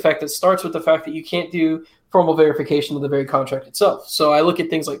cascading effect that starts with the fact that you can't do formal verification of the very contract itself. So I look at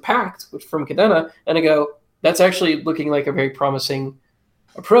things like Pact, which from Cadena, and I go, that's actually looking like a very promising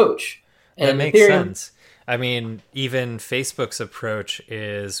approach. And that makes sense. I mean, even Facebook's approach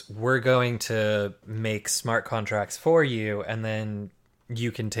is we're going to make smart contracts for you, and then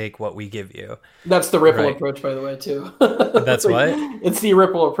you can take what we give you. That's the Ripple approach, by the way, too. That's what? It's the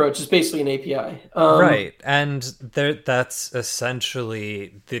Ripple approach. It's basically an API. Right. And that's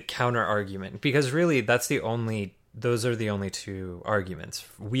essentially the counter argument, because really those are the only two arguments.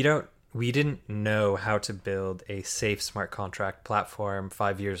 We didn't know how to build a safe smart contract platform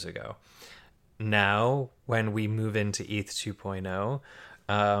 5 years ago. Now, when we move into ETH 2.0,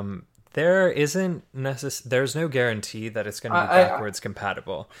 there's no guarantee that it's going to be backwards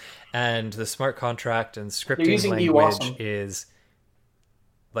compatible. And the smart contract and scripting language is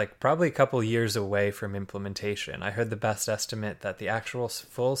like probably a couple years away from implementation. I heard the best estimate that the actual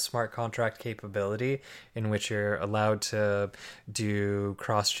full smart contract capability, in which you're allowed to do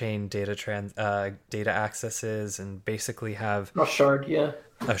cross-chain data accesses and basically have a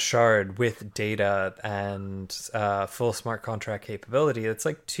shard with data and full smart contract capability, it's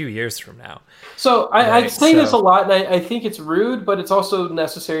like 2 years from now. So I say this a lot, and I think it's rude, but it's also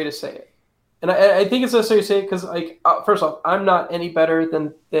necessary to say it. And I think it's necessary to say it because, first off, I'm not any better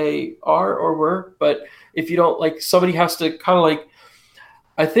than they are or were. But if you don't, somebody has to kind of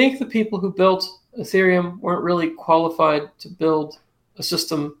I think the people who built Ethereum weren't really qualified to build a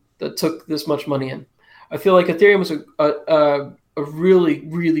system that took this much money in. I feel like Ethereum was a really,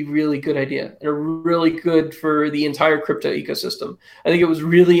 really, really good idea, and a really good for the entire crypto ecosystem. I think it was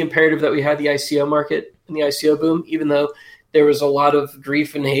really imperative that we had the ICO market and the ICO boom, even though there was a lot of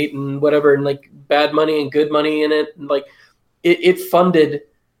grief and hate and whatever, and bad money and good money in it. And it funded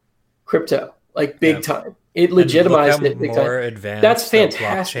crypto, like big time. It And look legitimized how it big more time. advanced That's the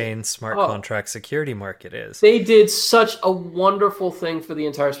fantastic. blockchain smart Oh, contract security market is. they did such a wonderful thing for the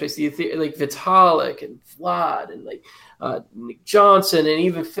entire space. Like Vitalik and Vlad and like Nick Johnson and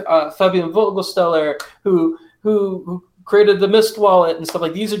even Fabian Vogelsteller, who created the Mist wallet and stuff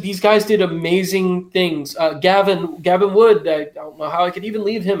like these guys did amazing things. Gavin Wood, I don't know how I could even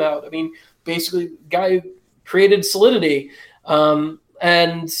leave him out. I mean, basically, guy who created Solidity, I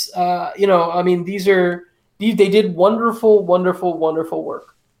mean, they did wonderful, wonderful, wonderful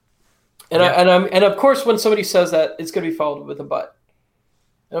work. And and of course, when somebody says that, it's going to be followed with a but.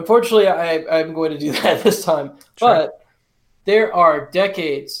 And unfortunately, I'm going to do that this time. Sure. But there are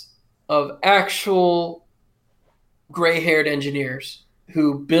decades of actual gray-haired engineers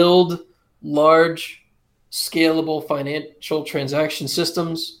who build large, scalable financial transaction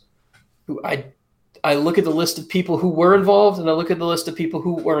systems. Who I look at the list of people who were involved, and I look at the list of people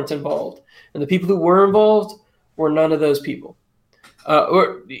who weren't involved. And the people who were involved were none of those people.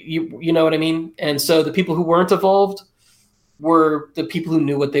 Or you know what I mean? And so the people who weren't involved were the people who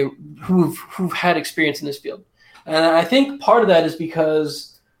knew who've had experience in this field. And I think part of that is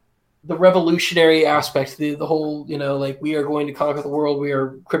because the revolutionary aspect, the whole, like we are going to conquer the world, we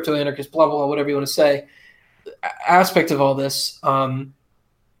are crypto anarchists, blah, blah, blah, whatever you want to say, aspect of all this,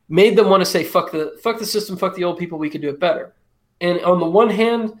 made them want to say, fuck the system, fuck the old people, we could do it better. And on the one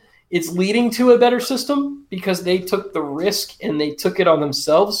hand, it's leading to a better system because they took the risk and they took it on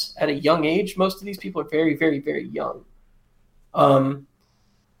themselves at a young age. Most of these people are very, very, very young.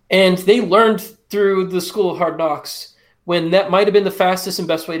 And they learned through the school of hard knocks when that might have been the fastest and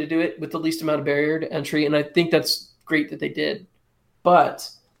best way to do it with the least amount of barrier to entry. And I think that's great that they did. But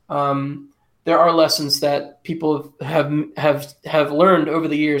there are lessons that people have learned over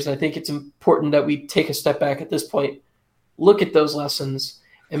the years. And I think it's important that we take a step back at this point, look at those lessons,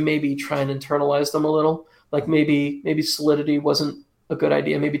 and maybe try and internalize them a little. Like maybe Solidity wasn't a good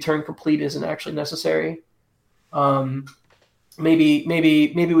idea. Maybe Turing Complete isn't actually necessary. Maybe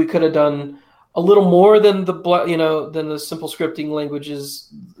we could have done a little more than the simple scripting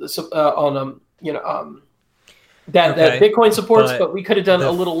languages that Bitcoin supports, but we could have done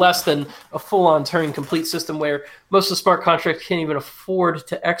a little less than a full-on Turing Complete system where most of the smart contracts can't even afford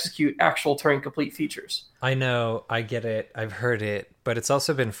to execute actual Turing Complete features. I know, I get it, I've heard it, but it's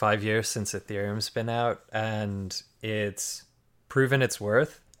also been 5 years since Ethereum's been out, and it's proven its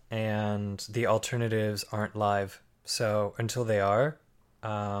worth, and the alternatives aren't live. So until they are,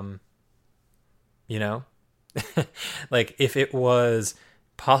 like if it was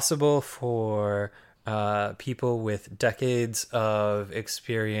possible for people with decades of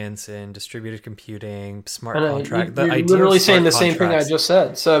experience in distributed computing, smart contract. You're literally saying the same thing I just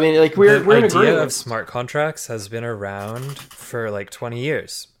said. So I mean, like we're in agreement. The idea of smart contracts has been around for like 20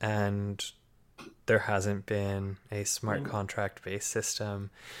 years, and there hasn't been a smart contract based system,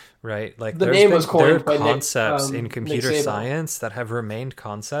 right? Like there are concepts in computer science that have remained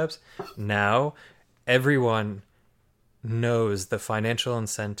concepts. Now everyone knows the financial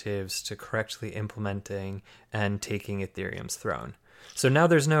incentives to correctly implementing and taking Ethereum's throne. So now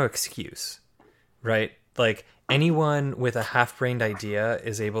there's no excuse, right? Like anyone with a half-brained idea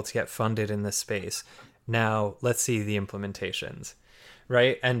is able to get funded in this space. Now let's see the implementations,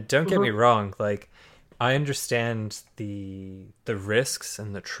 right? And don't get me wrong, like I understand the risks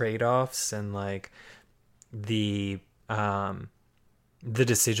and the trade-offs and like the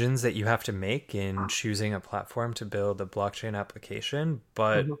decisions that you have to make in choosing a platform to build a blockchain application,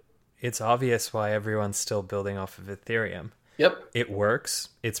 but it's obvious why everyone's still building off of Ethereum. Yep. It works,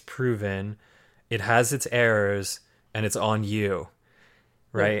 it's proven, it has its errors, and it's on you,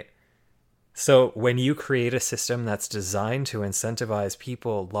 right? Yep. So when you create a system that's designed to incentivize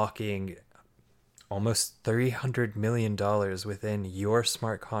people locking almost $300 million within your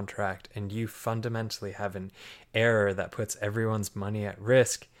smart contract, and you fundamentally have an error that puts everyone's money at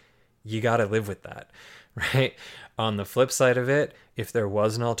risk, you got to live with that, right? On the flip side of it, if there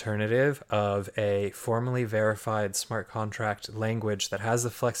was an alternative of a formally verified smart contract language that has the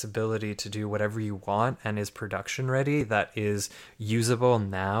flexibility to do whatever you want and is production ready, that is usable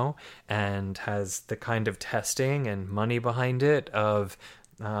now and has the kind of testing and money behind it of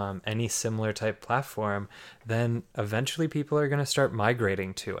any similar type platform, then eventually people are going to start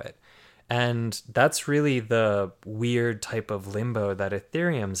migrating to it. And that's really the weird type of limbo that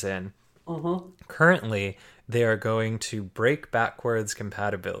Ethereum's in. Currently, they are going to break backwards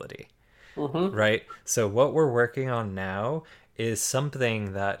compatibility, right? So what we're working on now is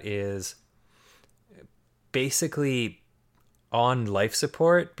something that is basically on life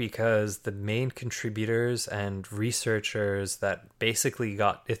support because the main contributors and researchers that basically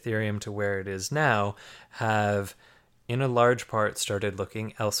got Ethereum to where it is now have, in a large part, started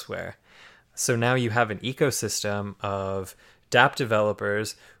looking elsewhere. So now you have an ecosystem of dApp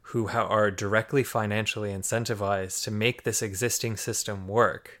developers who are directly financially incentivized to make this existing system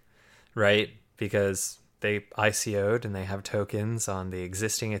work, right? Because they ICO'd and they have tokens on the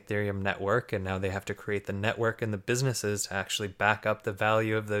existing Ethereum network, and now they have to create the network and the businesses to actually back up the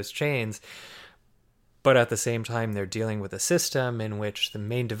value of those chains. But at the same time, they're dealing with a system in which the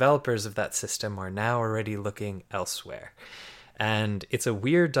main developers of that system are now already looking elsewhere. And it's a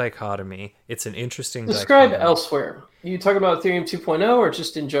weird dichotomy. It's an interesting Describe dichotomy. elsewhere. Are you talking about Ethereum 2.0 or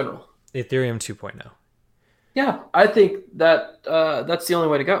just in general? Ethereum 2.0. Yeah, I think that that's the only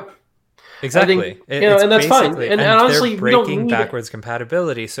way to go. Exactly. And that's fine. And honestly, they're we don't breaking need backwards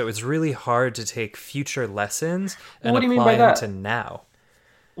compatibility, so it's really hard to take future lessons and What do you mean apply by them that? to now.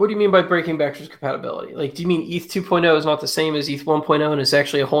 What do you mean by breaking backwards compatibility? Like, do you mean ETH 2.0 is not the same as ETH 1.0 and is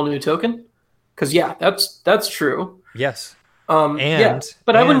actually a whole new token? Because yeah, that's true. Yes.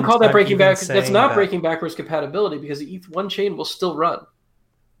 But I wouldn't call that breaking backwards. That's not that, breaking backwards compatibility because the ETH 1 chain will still run.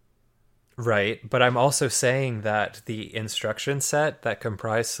 Right, but I'm also saying that the instruction set that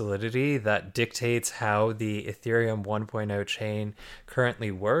comprise Solidity that dictates how the Ethereum 1.0 chain currently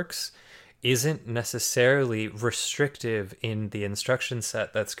works isn't necessarily restrictive in the instruction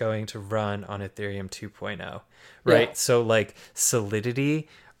set that's going to run on Ethereum 2.0, right? Yeah. So like Solidity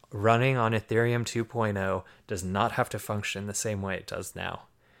running on Ethereum 2.0 does not have to function the same way it does now.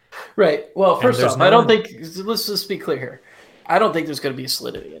 Right. Well, first off, no I don't one- think, let's just be clear here. I don't think there's going to be a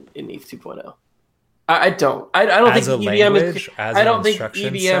Solidity in ETH 2.0. I don't. I don't As think a EVM language, is. as I an don't think instruction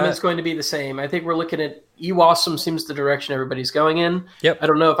EVM set? is going to be the same. I think we're looking at EWASM seems the direction everybody's going in. Yep. I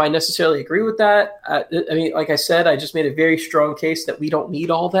don't know if I necessarily agree with that. I mean, like I said, I just made a very strong case that we don't need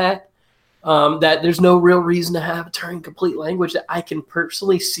all that. That there's no real reason to have a Turing complete language that I can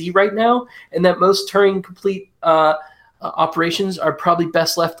personally see right now, and that most Turing complete operations are probably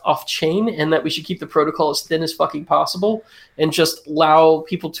best left off chain, and that we should keep the protocol as thin as fucking possible and just allow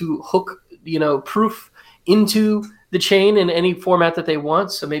people to hook, proof into the chain in any format that they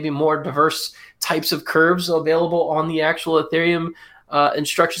want. So maybe more diverse types of curves available on the actual Ethereum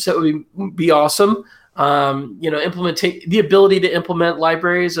instruction set would be awesome. Implement the ability to implement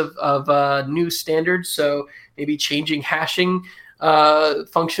libraries of new standards. So maybe changing hashing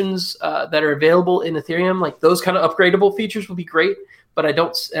functions that are available in Ethereum, like those kind of upgradable features would be great. But I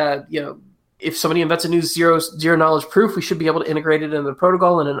don't, if somebody invents a new zero knowledge proof, we should be able to integrate it into the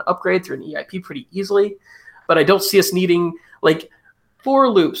protocol and an upgrade through an EIP pretty easily. But I don't see us needing like for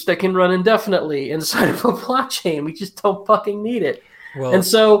loops that can run indefinitely inside of a blockchain. We just don't fucking need it. Well, and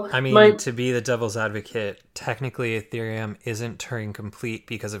so I mean, to be the devil's advocate, technically Ethereum isn't Turing complete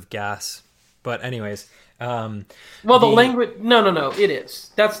because of gas. But anyways, the language, no, it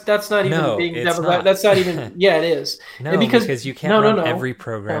is. That's not even being devil's. That's not even. Yeah, it is. No, because you can't run every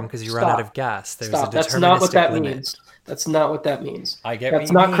program because you run out of gas. There's a deterministic That's not what that limit. means. That's not what that means. I get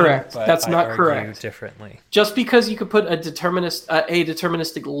that's what you not mean, correct. But that's I not argue correct. Differently. Just because you could put a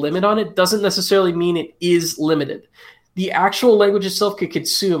deterministic limit on it doesn't necessarily mean it is limited. The actual language itself could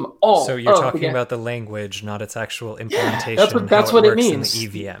consume all. So you're talking about the language, not its actual implementation. That's what it means.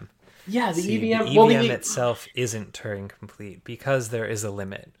 In the EVM. Yeah, the EVM. The EVM itself isn't Turing complete because there is a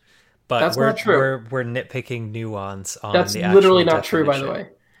limit. But that's not true. We're nitpicking nuance on that's the actual literally not definition. true, by the way.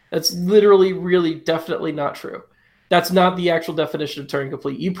 That's literally, really, definitely not true. That's not the actual definition of Turing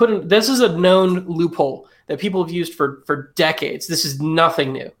complete. You put in, this is a known loophole that people have used for decades. This is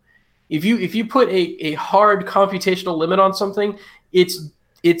nothing new. If you put a hard computational limit on something, it's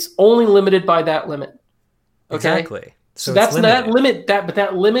only limited by that limit. Okay? Exactly. So that's that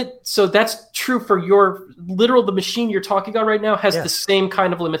limit. So that's true for the machine you're talking about right now has the same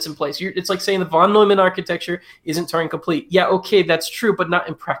kind of limits in place. It's like saying the von Neumann architecture isn't Turing complete. Yeah, okay, that's true, but not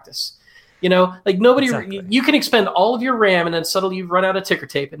in practice. Like nobody, Exactly. You can expend all of your RAM and then suddenly you've run out of ticker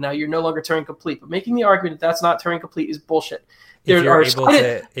tape and now you're no longer Turing complete. But making the argument that that's not Turing complete is bullshit. There are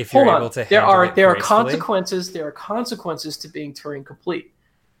consequences. There are consequences to being Turing complete,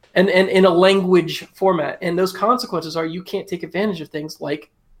 and in a language format. And those consequences are you can't take advantage of things like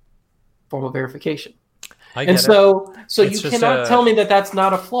formal verification. So you cannot tell me that that's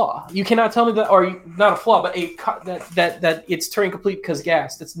not a flaw. You cannot tell me that, or not a flaw, but that it's Turing complete because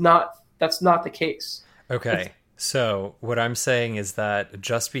gas. That's not the case. Okay. So what I'm saying is that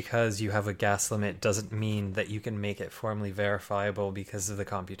just because you have a gas limit doesn't mean that you can make it formally verifiable because of the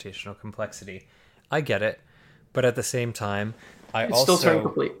computational complexity. I get it. But at the same time, It's still Turing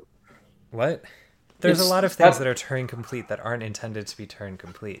complete. What? There's a lot of things that are Turing complete that aren't intended to be Turing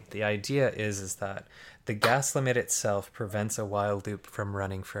complete. The idea is that the gas limit itself prevents a while loop from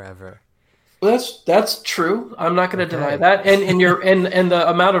running forever. Well, that's true. I'm not going to deny that. And the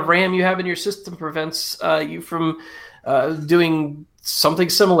amount of RAM you have in your system prevents you from doing something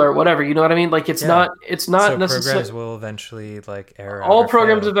similar, whatever. You know what I mean? Like it's not so necessarily. Programs will eventually error. All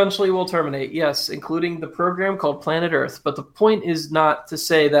programs eventually will terminate. Yes, including the program called Planet Earth. But the point is not to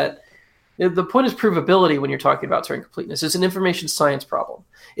say that. The point is provability when you're talking about Turing completeness. It's an information science problem.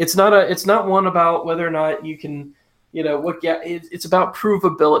 It's not one about whether or not you can, it's about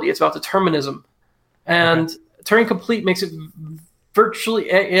provability. It's about determinism. And Turing complete makes it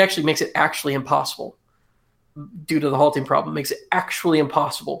actually impossible due to the halting problem. It makes it actually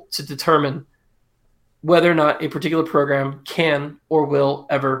impossible to determine whether or not a particular program can or will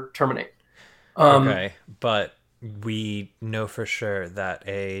ever terminate. But we know for sure that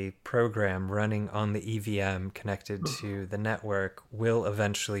a program running on the EVM connected to the network will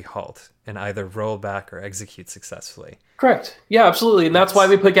eventually halt and either roll back or execute successfully. Correct. Yeah, absolutely. And that's why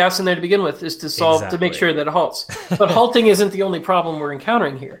we put gas in there to begin with, is to make sure that it halts. But halting isn't the only problem we're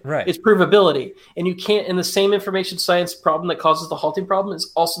encountering here. Right. It's provability. And you can't, and the same information science problem that causes the halting problem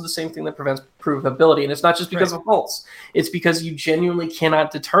is also the same thing that prevents provability. And it's not just because of halts. It's because you genuinely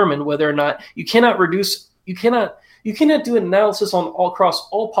cannot determine whether or not you cannot do an analysis on across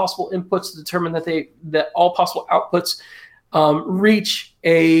all possible inputs to determine that all possible outputs reach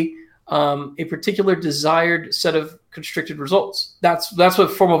a particular desired set of constricted results. That's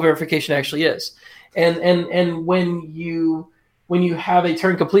what formal verification actually is. And when you have a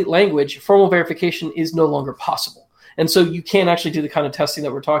Turing complete language, formal verification is no longer possible. And so you can't actually do the kind of testing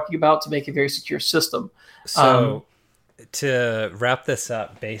that we're talking about to make a very secure system. So to wrap this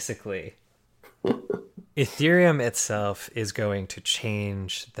up, basically, Ethereum itself is going to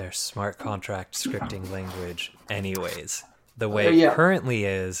change their smart contract scripting language anyways. The way it currently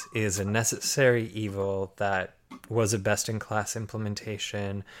is a necessary evil that was a best-in-class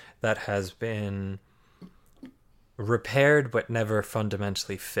implementation that has been repaired but never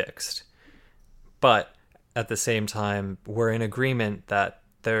fundamentally fixed. But at the same time, we're in agreement that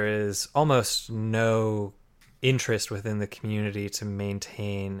there is almost no interest within the community to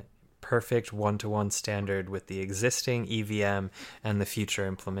maintain perfect one-to-one standard with the existing EVM and the future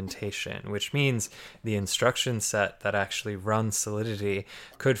implementation, which means the instruction set that actually runs Solidity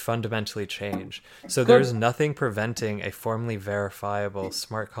could fundamentally change. So there's nothing preventing a formally verifiable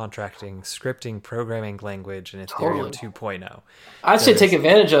smart contracting scripting programming language in Ethereum 2.0. I say take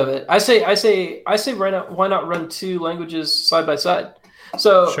advantage of it. I say right now, why not run two languages side by side?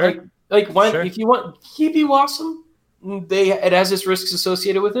 So if you want keep you awesome, it has its risks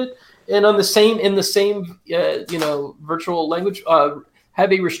associated with it. And in the same virtual language,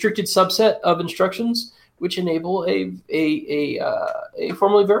 have a restricted subset of instructions which enable a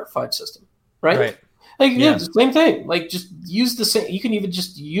formally verified system, right? The same thing. Like just use the same. You can even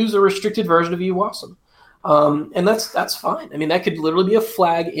just use a restricted version of EUAWASM, and that's fine. I mean, that could literally be a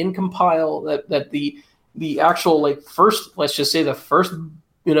flag in compile that the actual first, let's just say the first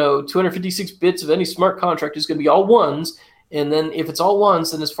 256 bits of any smart contract is going to be all ones. And then if it's all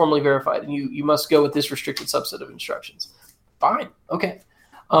ones, then it's formally verified, and you must go with this restricted subset of instructions. Fine, okay.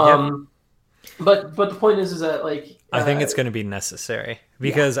 But the point is that I think it's going to be necessary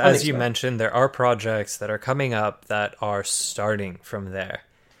because, as you mentioned, there are projects that are coming up that are starting from there.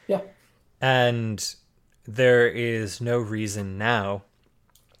 Yeah, and there is no reason now,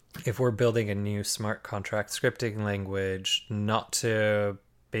 if we're building a new smart contract scripting language, not to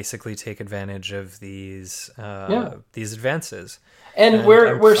basically take advantage of these advances. And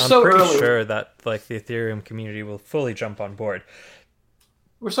we're so early. I'm pretty sure that the Ethereum community will fully jump on board.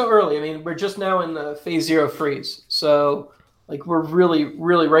 We're so early. I mean, we're just now in the phase 0 freeze. So we're really,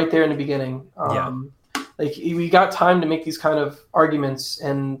 really right there in the beginning. We got time to make these kind of arguments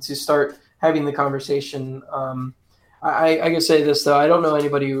and to start having the conversation. I can say this though, I don't know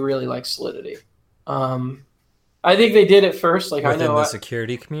anybody who really likes Solidity. I think they did at first. Within the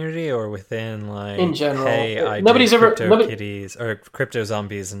security community, or within in general. Hey, I nobody's did crypto kitties or crypto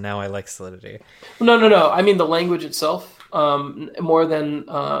zombies, and now I like Solidity. No. I mean the language itself, more than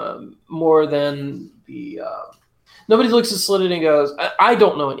the. Nobody looks at Solidity and goes, I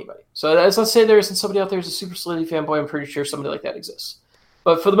don't know anybody. So let's say there isn't somebody out there who's a super Solidity fanboy. I'm pretty sure somebody like that exists.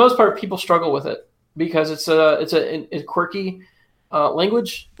 But for the most part, people struggle with it because it's a quirky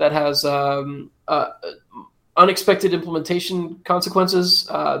language that has unexpected implementation consequences.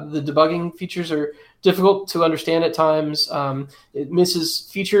 The debugging features are difficult to understand at times. It misses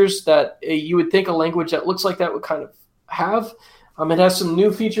features that you would think a language that looks like that would kind of have. It has some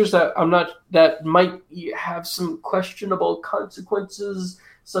new features that might have some questionable consequences,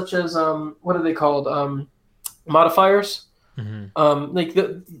 such as what are they called? Modifiers.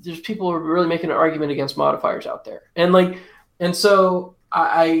 There's people who are really making an argument against modifiers out there, and so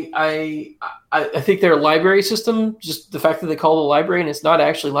I think their library system, just the fact that they call it a library and it's not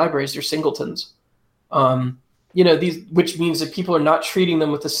actually libraries, they're singletons. Which means that people are not treating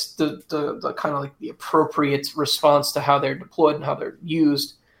them with the kind of like the appropriate response to how they're deployed and how they're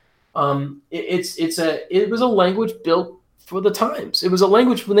used. It was a language built for the times. It was a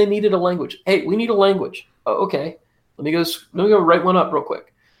language when they needed a language. Hey, we need a language. Oh, okay. Let me go write one up real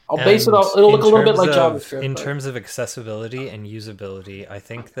quick. I'll base it off. It'll look a little bit like JavaScript. In terms of accessibility and usability, I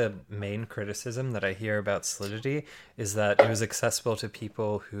think the main criticism that I hear about Solidity is that it was accessible to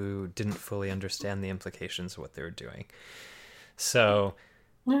people who didn't fully understand the implications of what they were doing. So,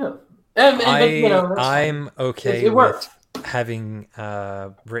 yeah, I'm okay with having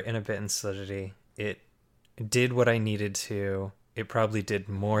written a bit in Solidity. It did what I needed to. It probably did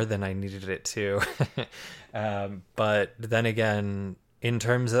more than I needed it to. But then again, in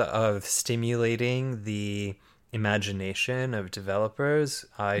terms of stimulating the imagination of developers,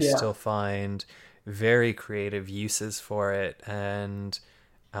 I still find very creative uses for it. And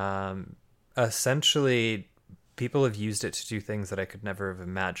essentially, people have used it to do things that I could never have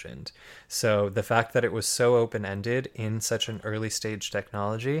imagined. So the fact that it was so open-ended in such an early stage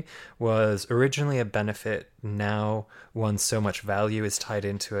technology was originally a benefit. Now, once so much value is tied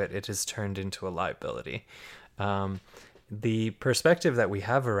into it, it has turned into a liability. The perspective that we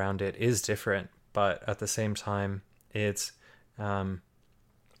have around it is different, but at the same time, it's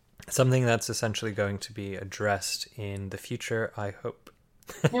something that's essentially going to be addressed in the future, I hope.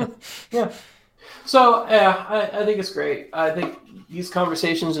 Yeah. So, I think it's great. I think these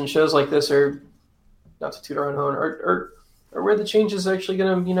conversations and shows like this are, not to toot our own horn, are where the change is actually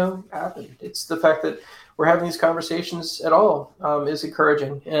going to, happen. It's the fact that we're having these conversations at all is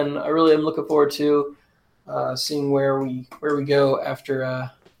encouraging, and I really am looking forward to seeing where we go after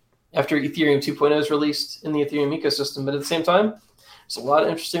Ethereum 2.0 is released in the Ethereum ecosystem. But at the same time, there's a lot of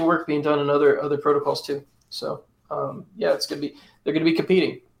interesting work being done in other protocols too. So they're going to be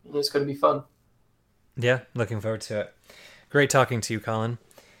competing, and it's going to be fun. Yeah, looking forward to it. Great talking to you, Colin.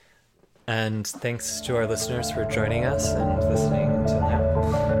 And thanks to our listeners for joining us and listening until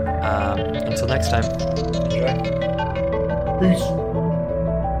now. Until next time, enjoy. Peace.